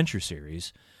Archie Adventure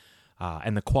Series,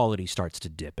 and the quality starts to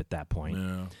dip at that point.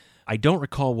 Yeah. I don't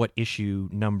recall what issue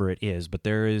number it is, but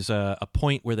there is a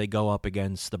point where they go up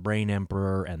against the Brain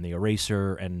Emperor and the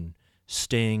Eraser and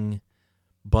Sting,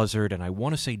 Buzzard, and I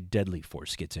want to say Deadly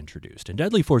Force gets introduced. And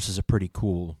Deadly Force is a pretty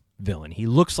cool villain. He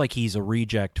looks like he's a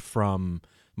reject from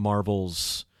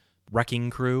Marvel's Wrecking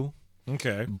Crew.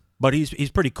 Okay. But he's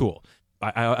pretty cool.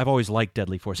 I've always liked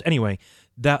Deadly Force. Anyway,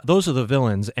 those are the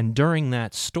villains, and during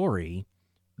that story,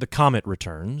 the Comet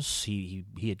returns. He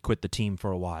had quit the team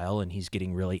for a while, and he's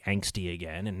getting really angsty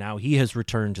again. And now he has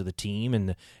returned to the team,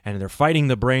 and they're fighting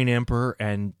the Brain Emperor.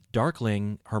 And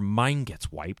Darkling, her mind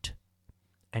gets wiped,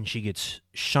 and she gets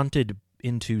shunted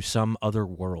into some other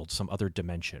world, some other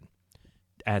dimension,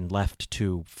 and left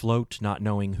to float, not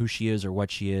knowing who she is or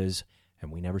what she is.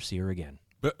 And we never see her again.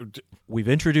 But We've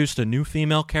introduced a new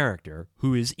female character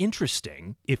who is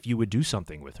interesting if you would do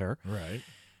something with her. right.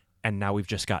 And now we've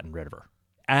just gotten rid of her.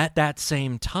 At that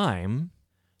same time,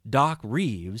 Doc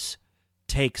Reeves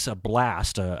takes a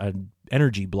blast, an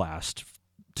energy blast,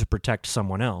 to protect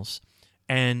someone else,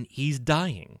 and he's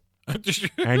dying.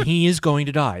 And he is going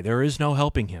to die. There is no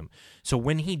helping him. So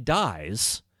when he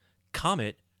dies,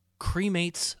 Comet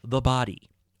cremates the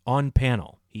body on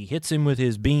panel. He hits him with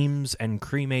his beams and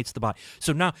cremates the body.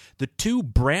 So now the two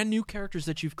brand new characters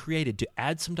that you've created to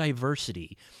add some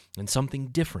diversity and something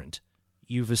different,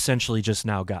 you've essentially just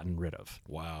now gotten rid of.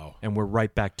 Wow. And we're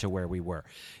right back to where we were.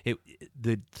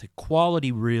 The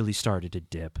quality really started to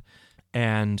dip,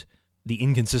 and the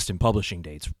inconsistent publishing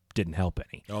dates didn't help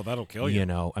any. Oh, that'll kill you. You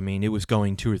know, I mean, it was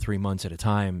going 2 or 3 months at a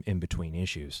time in between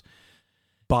issues.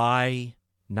 By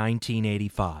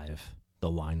 1985, the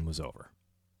line was over.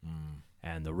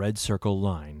 And the Red Circle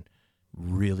line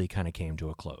really kind of came to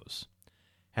a close.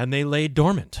 And they lay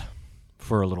dormant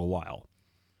for a little while,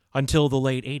 until the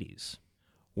late 80s,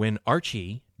 when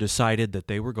Archie decided that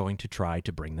they were going to try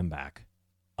to bring them back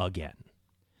again.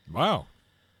 Wow.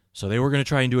 So they were going to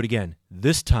try and do it again,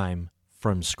 this time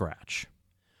from scratch.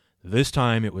 This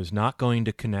time it was not going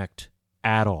to connect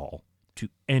at all to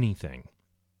anything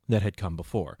that had come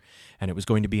before. And it was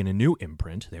going to be in a new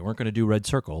imprint. They weren't going to do Red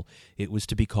Circle. It was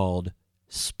to be called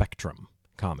Spectrum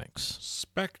Comics.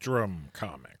 Spectrum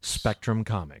Comics. Spectrum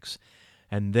Comics.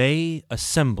 And they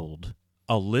assembled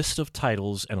a list of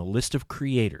titles and a list of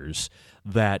creators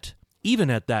that, even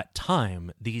at that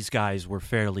time, these guys were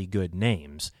fairly good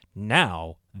names.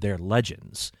 Now they're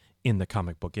legends in the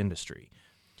comic book industry.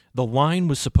 The line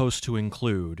was supposed to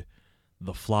include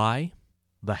The Fly,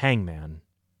 The Hangman,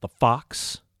 The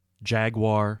Fox,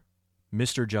 Jaguar,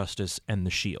 Mr. Justice, and The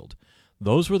Shield.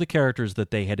 Those were the characters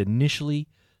that they had initially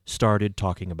started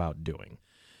talking about doing.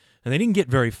 And they didn't get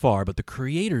very far, but the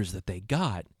creators that they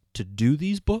got to do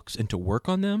these books and to work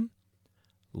on them,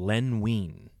 Len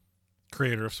Wein.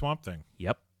 Creator of Swamp Thing.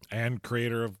 Yep. And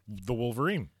creator of The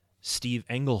Wolverine. Steve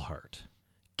Englehart,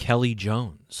 Kelly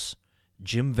Jones,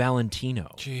 Jim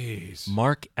Valentino, Jeez.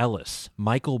 Mark Ellis,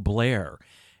 Michael Blair,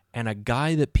 and a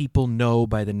guy that people know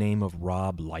by the name of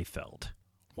Rob Liefeld,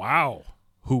 Wow.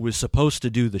 who was supposed to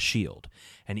do The Shield.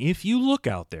 And if you look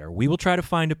out there, we will try to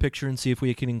find a picture and see if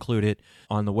we can include it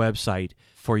on the website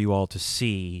for you all to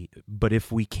see. But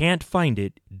if we can't find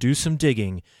it, do some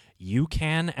digging. You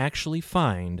can actually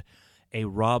find a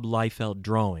Rob Liefeld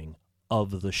drawing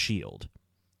of The Shield,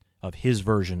 of his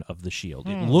version of The Shield.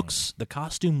 It looks, the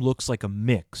costume looks like a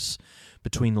mix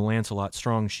between the Lancelot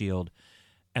Strong shield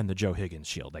and the Joe Higgins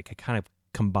shield. Like, it kind of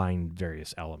combined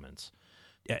various elements.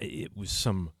 It was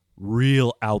some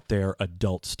real out there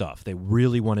adult stuff. They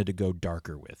really wanted to go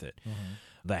darker with it.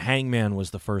 The Hangman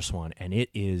was the first one, and it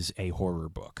is a horror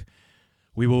book.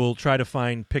 We will try to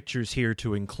find pictures here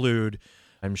to include.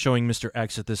 I'm showing Mr.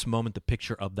 X at this moment the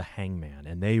picture of the Hangman,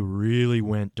 and they really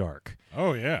went dark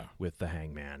Oh, yeah. with the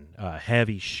Hangman.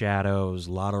 Heavy shadows,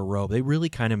 a lot of rope. They really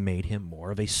kind of made him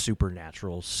more of a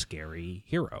supernatural, scary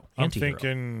hero. I'm Anti-hero.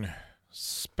 thinking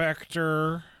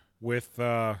Spectre with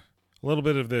a little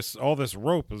bit of this. All this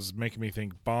rope is making me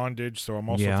think bondage, so I'm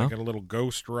also Yeah. thinking a little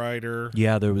Ghost Rider.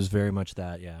 Yeah, there was very much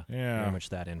that, yeah. Yeah. Very much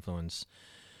that influence.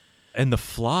 And the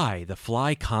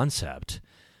fly concept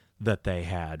that they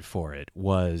had for it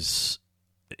was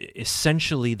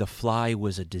essentially the fly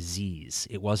was a disease.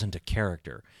 It wasn't a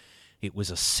character. It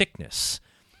was a sickness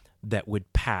that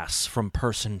would pass from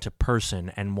person to person,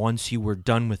 and once you were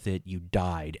done with it, you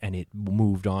died, and it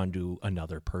moved on to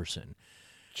another person.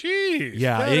 Jeez.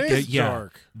 Yeah, that is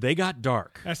dark. They got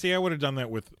dark. I see. I would have done that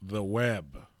with the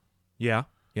Web. Yeah,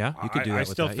 you could do that I with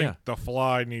still that, think yeah. the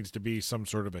Fly needs to be some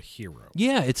sort of a hero.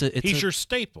 Yeah, He's your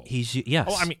staple. Yes.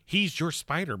 Oh, I mean, he's your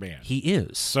Spider-Man. he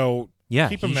is. So Yeah,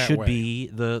 keep him he that should way. be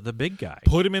the big guy.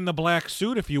 Put him in the black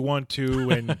suit if you want to,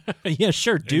 and Yeah,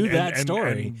 sure. Do and- that and-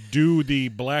 story. and do the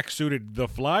black suited the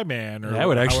Fly Man. Or That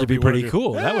would actually however be you wanna pretty do-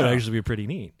 cool. That would Yeah. actually be pretty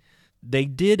neat. They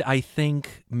did, I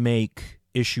think, make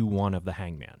issue 1 of the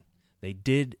Hangman. They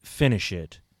did finish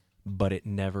it, but it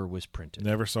never was printed.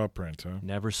 Never saw print, huh?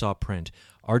 Never saw print.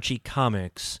 Archie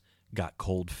Comics got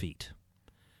cold feet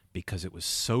because it was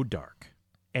so dark.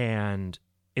 And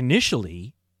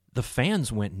initially, the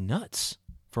fans went nuts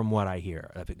from what I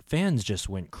hear. I think fans just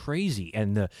went crazy,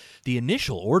 and the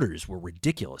initial orders were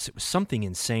ridiculous. It was something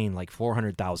insane, like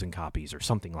 400,000 copies or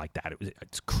something like that.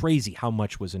 It's crazy how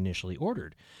much was initially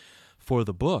ordered for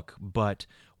the book, but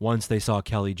once they saw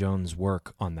Kelly Jones'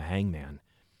 work on The Hangman,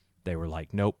 they were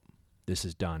like, nope, this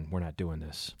is done. We're not doing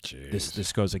this.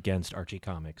 This goes against Archie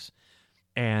Comics.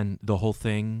 And the whole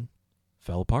thing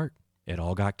fell apart. It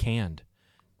all got canned.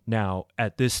 Now,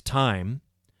 at this time,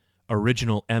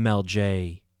 original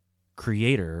MLJ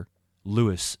creator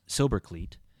Louis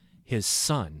Silbercleat, his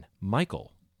son,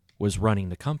 Michael, was running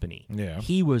the company. Yeah.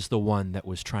 He was the one that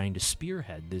was trying to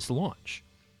spearhead this launch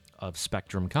of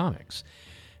Spectrum Comics.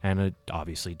 And it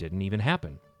obviously didn't even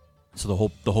happen. So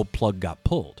the whole plug got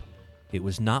pulled. It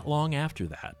was not long after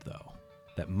that, though,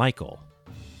 that Michael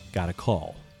got a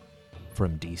call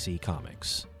from DC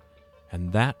Comics.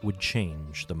 And that would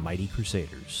change the Mighty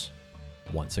Crusaders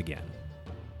once again.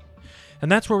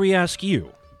 And that's where we ask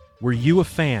you, were you a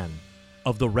fan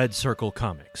of the Red Circle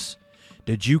comics?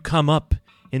 Did you come up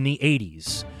in the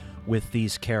 80s with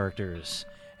these characters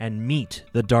and meet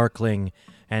the Darkling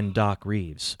and Doc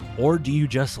Reeves? Or do you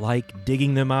just like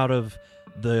digging them out of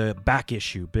the back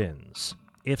issue bins?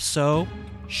 If so,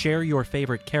 share your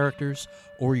favorite characters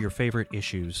or your favorite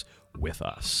issues with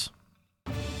us.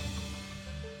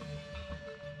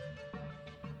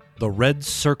 The Red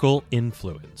Circle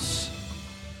influence.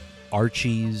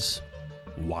 Archie's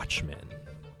Watchmen.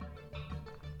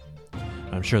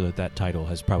 I'm sure that title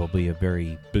has probably a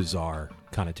very bizarre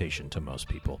connotation to most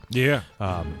people. Yeah.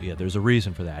 There's a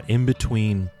reason for that. In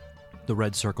between the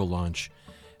Red Circle launch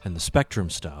and the Spectrum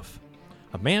stuff,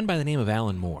 a man by the name of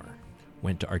Alan Moore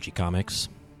went to Archie Comics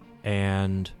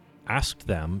and asked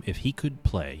them if he could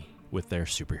play with their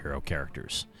superhero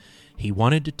characters. He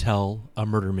wanted to tell a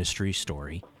murder mystery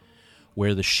story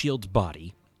where the Shield's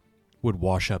body would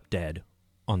wash up dead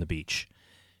on the beach,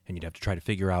 and you'd have to try to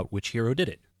figure out which hero did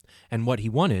it. And what he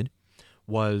wanted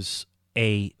was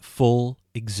a full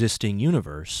existing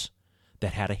universe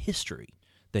that had a history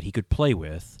that he could play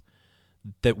with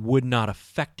that would not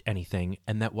affect anything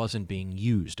and that wasn't being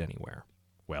used anywhere.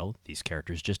 Well, these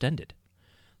characters just ended.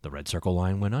 The Red Circle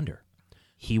line went under.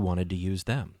 He wanted to use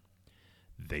them.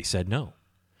 They said no.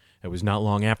 It was not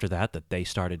long after that they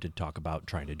started to talk about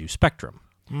trying to do Spectrum.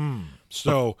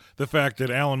 So the fact that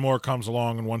Alan Moore comes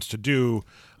along and wants to do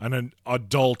an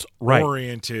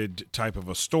adult-oriented type of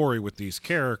a story with these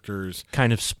characters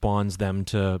kind of spawns them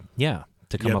to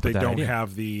come up with that idea. They don't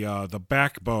have the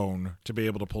backbone to be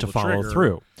able to pull the follow trigger.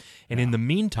 Through. And in the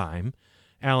meantime,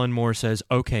 Alan Moore says,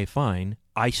 okay, fine,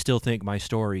 I still think my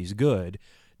story's good.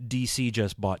 DC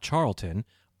just bought Charlton.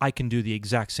 I can do the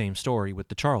exact same story with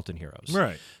the Charlton heroes.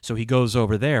 Right. So he goes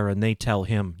over there and they tell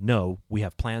him, no, we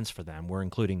have plans for them. We're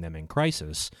including them in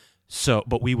Crisis.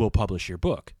 But we will publish your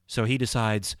book. So he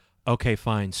decides, okay,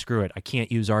 fine, screw it. I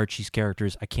can't use Archie's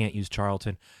characters. I can't use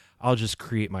Charlton. I'll just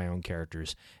create my own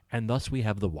characters. And thus we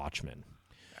have the Watchmen.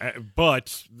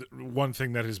 But one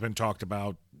thing that has been talked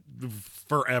about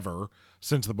forever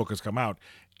since the book has come out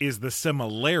is the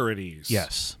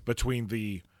similarities between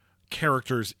the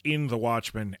characters in The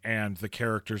Watchmen and the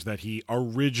characters that he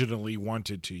originally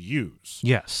wanted to use.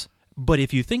 Yes. But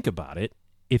if you think about it,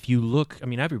 if you look, I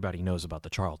mean, everybody knows about the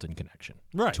Charlton connection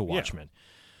to Watchmen.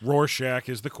 Yeah. Rorschach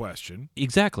is the Question.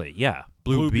 Exactly, yeah.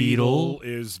 Blue Beetle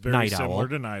is very Night similar Owl.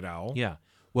 to Night Owl. Yeah.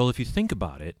 Well, if you think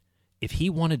about it, if he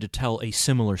wanted to tell a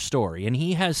similar story, and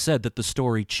he has said that the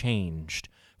story changed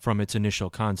from its initial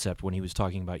concept when he was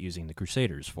talking about using the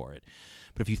Crusaders for it.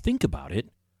 But if you think about it,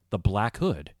 the Black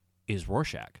Hood is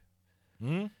Rorschach.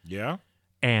 Yeah.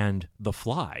 And the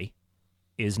Fly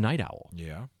is Night Owl.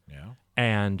 Yeah.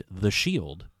 And the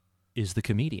Shield is the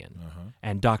Comedian.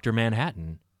 And Dr.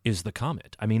 Manhattan is the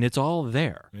Comet. I mean, it's all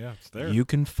there. Yeah, it's there. You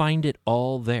can find it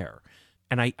all there.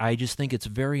 And I just think it's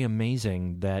very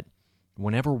amazing that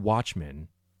whenever Watchmen,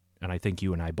 and I think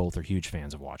you and I both are huge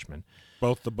fans of Watchmen.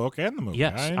 Both the book and the movie.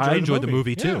 Yes, I enjoyed the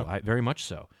movie too. Yeah. Very much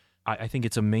so. I think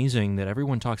it's amazing that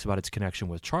everyone talks about its connection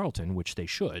with Charlton, which they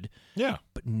should. Yeah.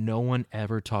 But no one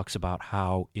ever talks about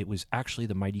how it was actually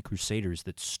the Mighty Crusaders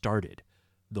that started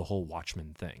the whole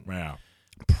Watchmen thing. Yeah.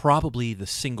 Probably the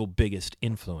single biggest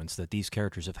influence that these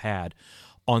characters have had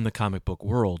on the comic book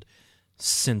world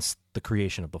since the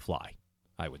creation of The Fly,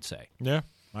 I would say. Yeah,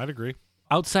 I'd agree.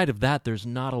 Outside of that, there's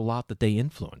not a lot that they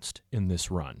influenced in this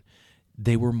run.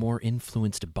 They were more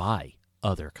influenced by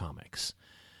other comics.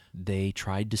 They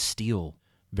tried to steal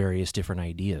various different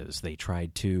ideas. They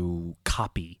tried to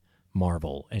copy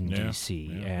Marvel and DC.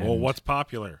 Yeah. And well, what's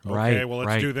popular? Okay, Right, well, let's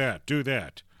right. do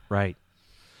that. Right.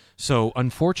 So,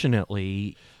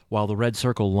 unfortunately, while the Red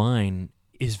Circle line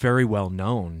is very well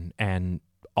known and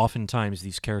oftentimes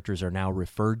these characters are now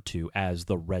referred to as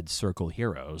the Red Circle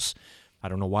heroes. I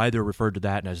don't know why they're referred to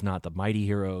that and as not the Mighty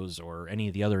Heroes or any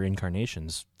of the other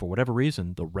incarnations. For whatever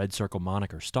reason, the Red Circle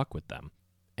moniker stuck with them.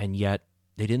 And yet,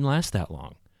 they didn't last that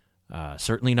long.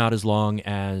 Certainly not as long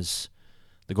as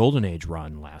the Golden Age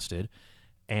run lasted.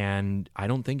 And I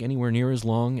don't think anywhere near as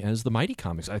long as the Mighty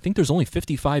comics. I think there's only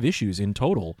 55 issues in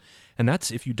total. And that's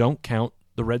if you don't count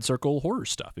the Red Circle horror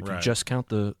stuff, if you just count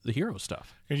the hero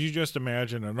stuff. Could you just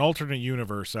imagine an alternate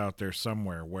universe out there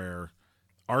somewhere where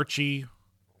Archie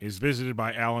is visited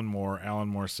by Alan Moore. Alan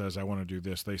Moore says, I want to do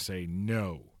this. They say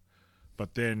no.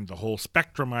 But then the whole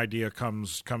Spectrum idea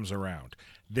comes around.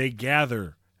 They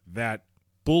gather that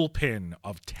bullpen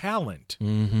of talent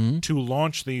to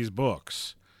launch these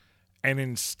books. And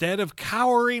instead of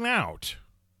cowering out,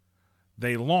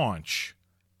 they launch,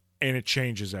 and it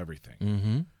changes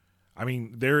everything. I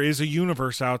mean, there is a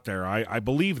universe out there. I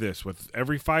believe this with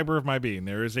every fiber of my being.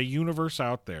 There is a universe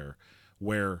out there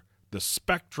where the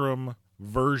Spectrum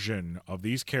version of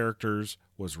these characters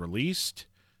was released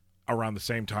around the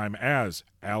same time as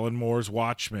Alan Moore's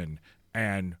Watchmen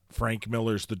and Frank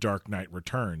Miller's The Dark Knight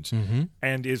Returns,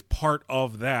 and is part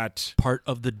of that. Part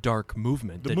of the dark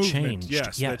movement that changed.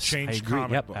 Yes, that changed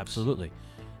comic books. Absolutely.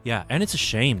 Yeah, and it's a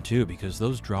shame, too, because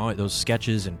those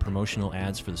sketches and promotional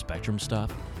ads for the Spectrum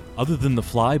stuff, other than the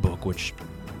Fly book, which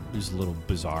is a little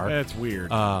bizarre. That's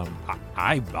weird.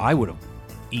 I would have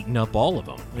eaten up all of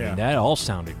them. Yeah. I mean, that all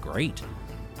sounded great.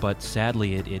 But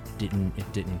sadly, it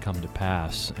didn't come to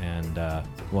pass. And,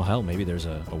 well, hell, maybe there's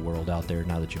a world out there,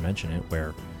 now that you mention it,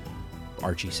 where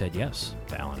Archie said yes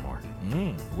to Alan Moore.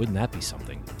 Wouldn't that be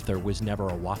something? If there was never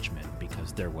a Watchman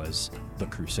because there was the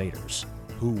Crusaders.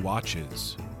 Who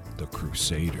watches the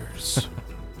Crusaders?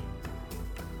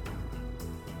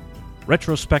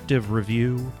 Retrospective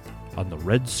review on the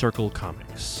Red Circle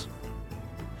comics.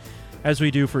 As we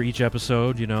do for each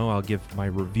episode, I'll give my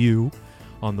review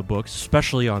on the books,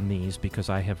 especially on these, because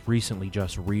I have recently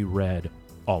just reread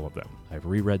all of them. I've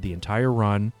reread the entire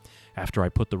run after I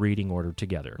put the reading order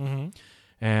together.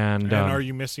 And are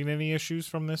you missing any issues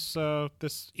from this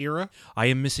era? I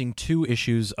am missing 2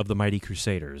 issues of the Mighty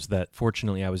Crusaders that,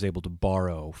 fortunately, I was able to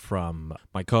borrow from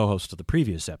my co-host of the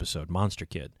previous episode, Monster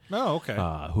Kid. Oh, okay.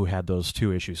 Who had those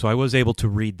 2 issues. So I was able to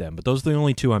read them, but those are the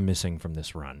only 2 I'm missing from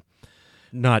this run.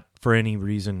 Not for any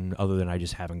reason other than I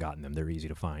just haven't gotten them. They're easy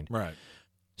to find. Right.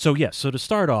 So, yes, so to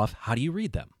start off, how do you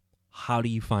read them? How do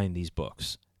you find these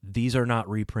books? These are not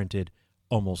reprinted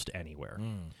almost anywhere.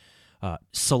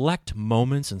 Select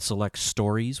moments and select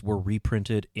stories were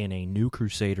reprinted in a New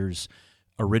Crusaders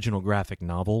original graphic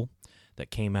novel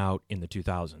that came out in the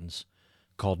 2000s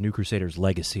called New Crusaders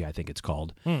Legacy, I think it's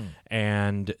called.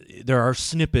 And there are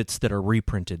snippets that are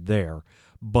reprinted there,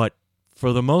 but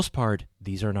for the most part,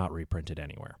 these are not reprinted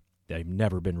anywhere. They've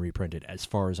never been reprinted as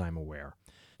far as I'm aware.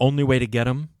 Only way to get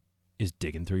them is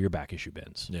digging through your back issue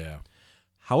bins. Yeah.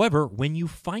 However, when you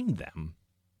find them,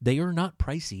 they are not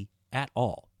pricey at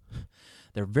all.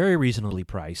 They're very reasonably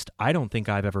priced. I don't think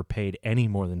I've ever paid any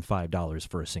more than $5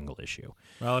 for a single issue.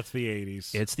 Well, it's the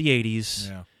 80s. It's the 80s.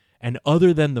 Yeah. And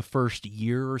other than the first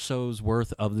year or so's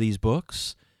worth of these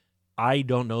books, I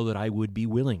don't know that I would be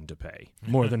willing to pay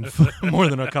more than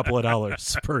a couple of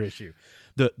dollars per issue.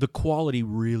 The quality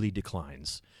really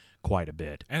declines quite a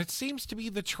bit. And it seems to be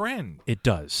the trend. It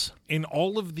does. In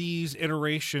all of these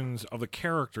iterations of the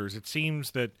characters, it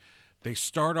seems that they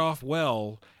start off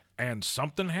well and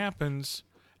something happens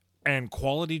and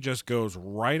quality just goes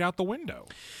right out the window.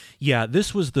 Yeah,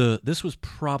 this was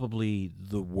probably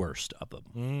the worst of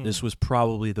them. This was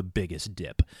probably the biggest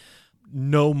dip.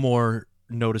 No more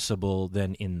noticeable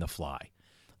than in The Fly.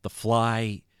 The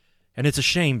Fly, and it's a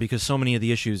shame because so many of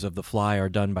the issues of The Fly are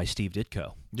done by Steve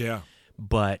Ditko. Yeah.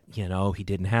 But, he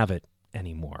didn't have it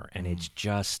anymore. And it's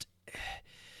just,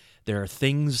 there are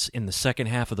things in the second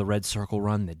half of the Red Circle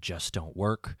run that just don't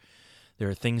work. There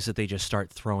are things that they just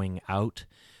start throwing out.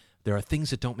 There are things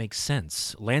that don't make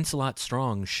sense. Lancelot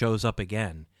Strong shows up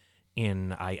again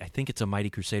in, I think it's a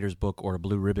Mighty Crusaders book or a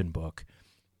Blue Ribbon book.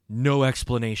 No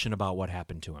explanation about what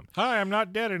happened to him. Hi, I'm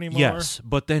not dead anymore. Yes,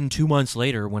 but then 2 months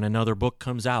later, when another book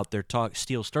comes out,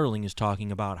 Steel Sterling is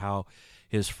talking about how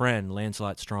his friend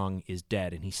Lancelot Strong is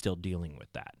dead, and he's still dealing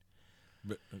with that.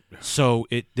 So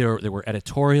there were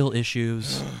editorial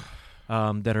issues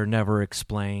that are never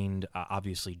explained.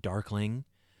 Obviously, Darkling.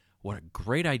 What a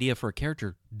great idea for a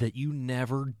character that you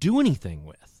never do anything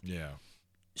with. Yeah.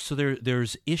 So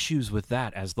there's issues with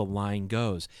that as the line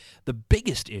goes. The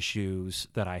biggest issues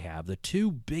that I have, the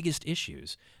 2 biggest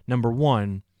issues, number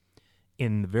 1,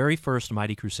 in the very first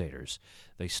Mighty Crusaders,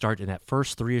 they start in that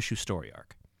first 3-issue story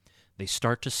arc. They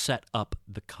start to set up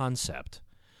the concept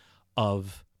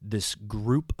of this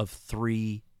group of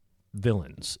 3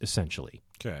 villains, essentially.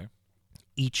 Okay.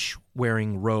 Each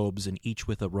wearing robes and each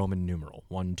with a Roman numeral,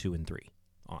 1, 2, and 3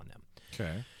 on them.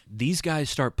 Okay. These guys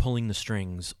start pulling the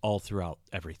strings all throughout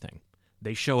everything.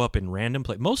 They show up in random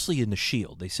places, mostly in the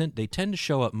Shield. They tend to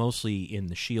show up mostly in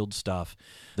the Shield stuff.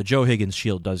 The Joe Higgins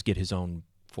Shield does get his own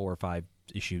 4 or 5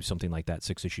 issues, something like that,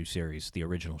 6-issue series, the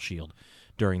original Shield,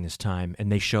 during this time.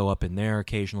 And they show up in there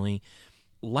occasionally,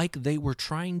 like they were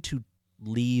trying to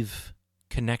leave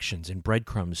connections and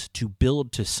breadcrumbs to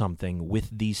build to something with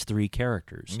these 3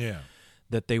 characters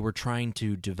that they were trying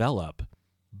to develop,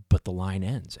 but the line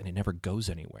ends and it never goes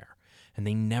anywhere. And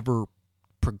they never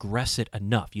progress it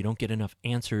enough. You don't get enough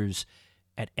answers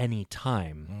at any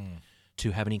time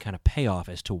to have any kind of payoff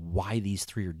as to why these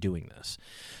 3 are doing this.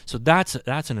 So that's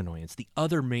an annoyance. The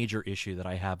other major issue that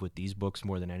I have with these books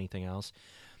more than anything else,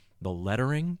 the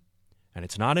lettering, and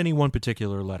it's not any one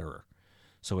particular letterer.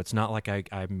 So it's not like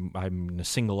I'm going to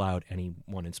single out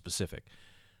anyone in specific.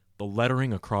 The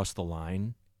lettering across the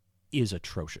line is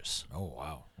atrocious. Oh,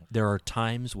 wow. There are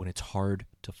times when it's hard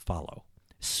to follow.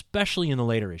 Especially in the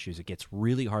later issues, it gets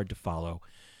really hard to follow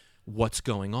what's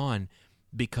going on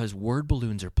because word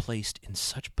balloons are placed in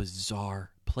such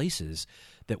bizarre places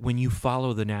that when you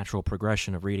follow the natural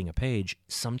progression of reading a page,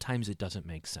 sometimes it doesn't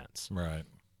make sense. Right.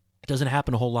 It doesn't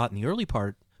happen a whole lot in the early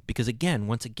part because,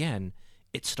 once again,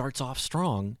 it starts off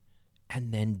strong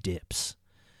and then dips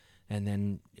and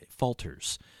then it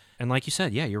falters. And like you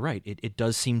said, yeah, you're right. It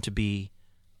does seem to be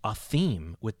a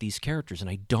theme with these characters, and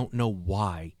I don't know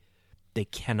why they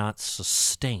cannot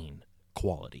sustain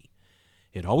quality.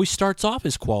 It always starts off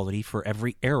as quality for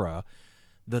every era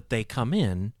that they come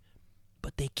in,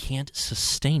 but they can't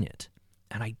sustain it.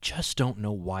 And I just don't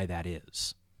know why that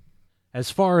is.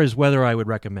 As far as whether I would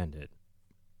recommend it,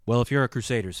 well, if you're a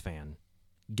Crusaders fan,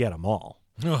 get them all.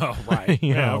 Oh, right.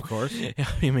 Yeah, of course.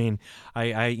 I mean,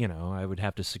 I would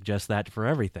have to suggest that for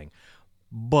everything.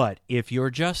 But if you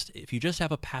just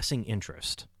have a passing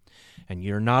interest and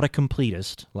you're not a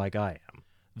completist like I am,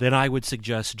 then I would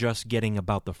suggest just getting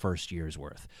about the first year's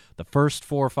worth. The first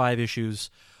 4 or 5 issues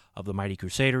of the Mighty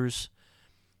Crusaders,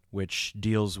 which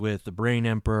deals with the Brain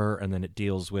Emperor, and then it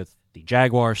deals with the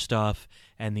Jaguar stuff,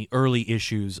 and the early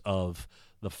issues of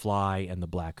the Fly and the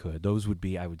Black Hood. Those would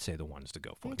be, I would say, the ones to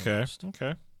go for. Okay.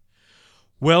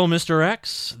 Well, Mr.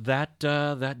 X, that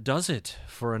does it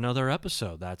for another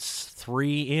episode. That's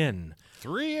 3 in.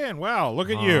 3 in. Wow, look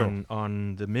at you.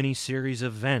 On the mini-series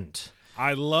event.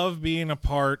 I love being a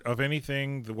part of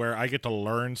anything where I get to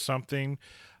learn something.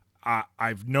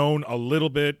 I've known a little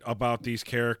bit about these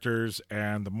characters,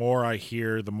 and the more I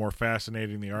hear, the more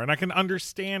fascinating they are. And I can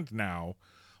understand now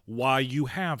why you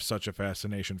have such a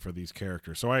fascination for these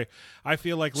characters. So I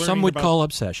feel like learning Some would call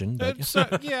obsession.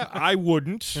 But... yeah, I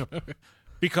wouldn't.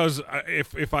 Because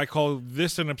if I call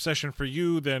this an obsession for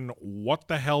you, then what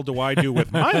the hell do I do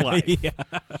with my life?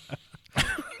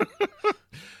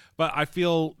 But I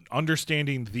feel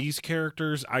understanding these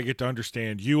characters, I get to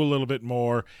understand you a little bit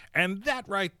more. And that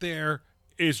right there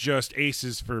is just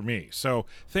aces for me. So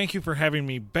thank you for having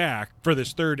me back for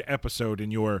this 3rd episode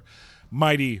in your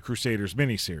Mighty Crusaders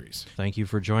miniseries. Thank you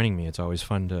for joining me. It's always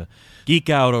fun to geek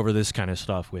out over this kind of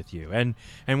stuff with you. And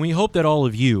we hope that all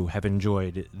of you have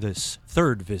enjoyed this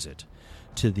 3rd visit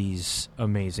to these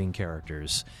amazing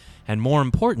characters. And more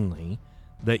importantly,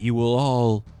 that you will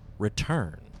all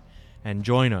return and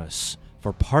join us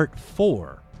for part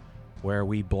 4, where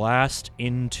we blast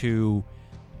into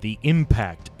the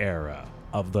Impact era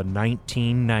of the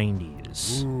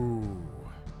 1990s. Ooh.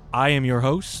 I am your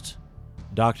host,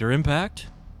 Dr. Impact.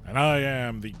 And I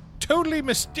am the totally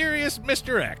mysterious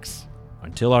Mr. X.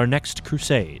 Until our next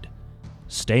crusade,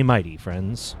 stay mighty,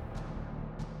 friends.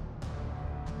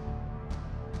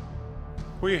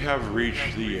 We have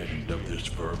reached the end of this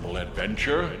verbal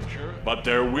adventure, but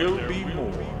there will be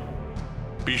more.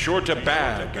 Be sure to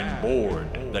bag and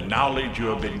board the knowledge you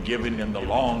have been given in the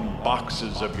long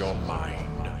boxes of your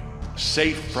mind,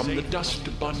 safe from the dust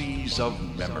bunnies of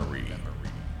memory.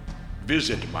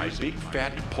 Visit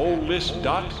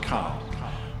mybigfatpolllist.com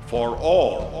for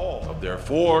all of their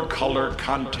 4-color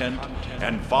content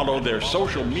and follow their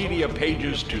social media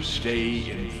pages to stay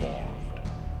informed.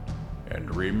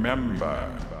 And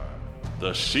remember,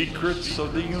 the secrets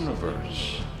of the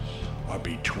universe are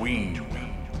between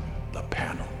the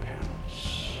panels.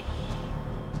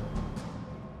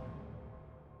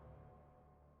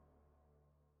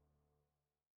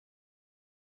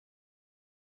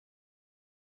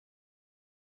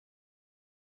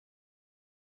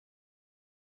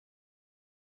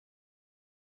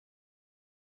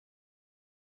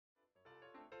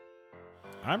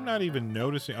 I'm not even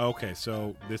noticing. Okay,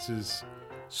 so this is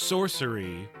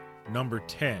sorcery number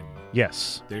 10.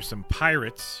 Yes. There's some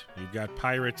pirates. You've got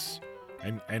pirates,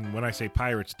 and when I say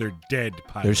pirates, they're dead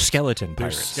pirates. They're skeleton They're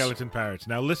pirates. skeleton pirates.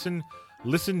 Now listen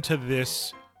to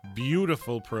this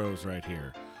beautiful prose right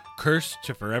here. Cursed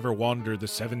to forever wander the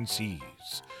seven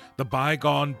seas. The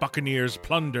bygone buccaneers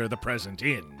plunder the present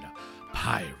in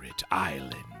Pirate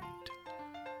Island.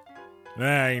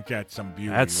 Ain't that some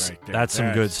beauty right there? That's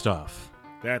some good stuff.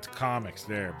 That's comics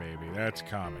there, baby. That's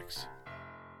comics.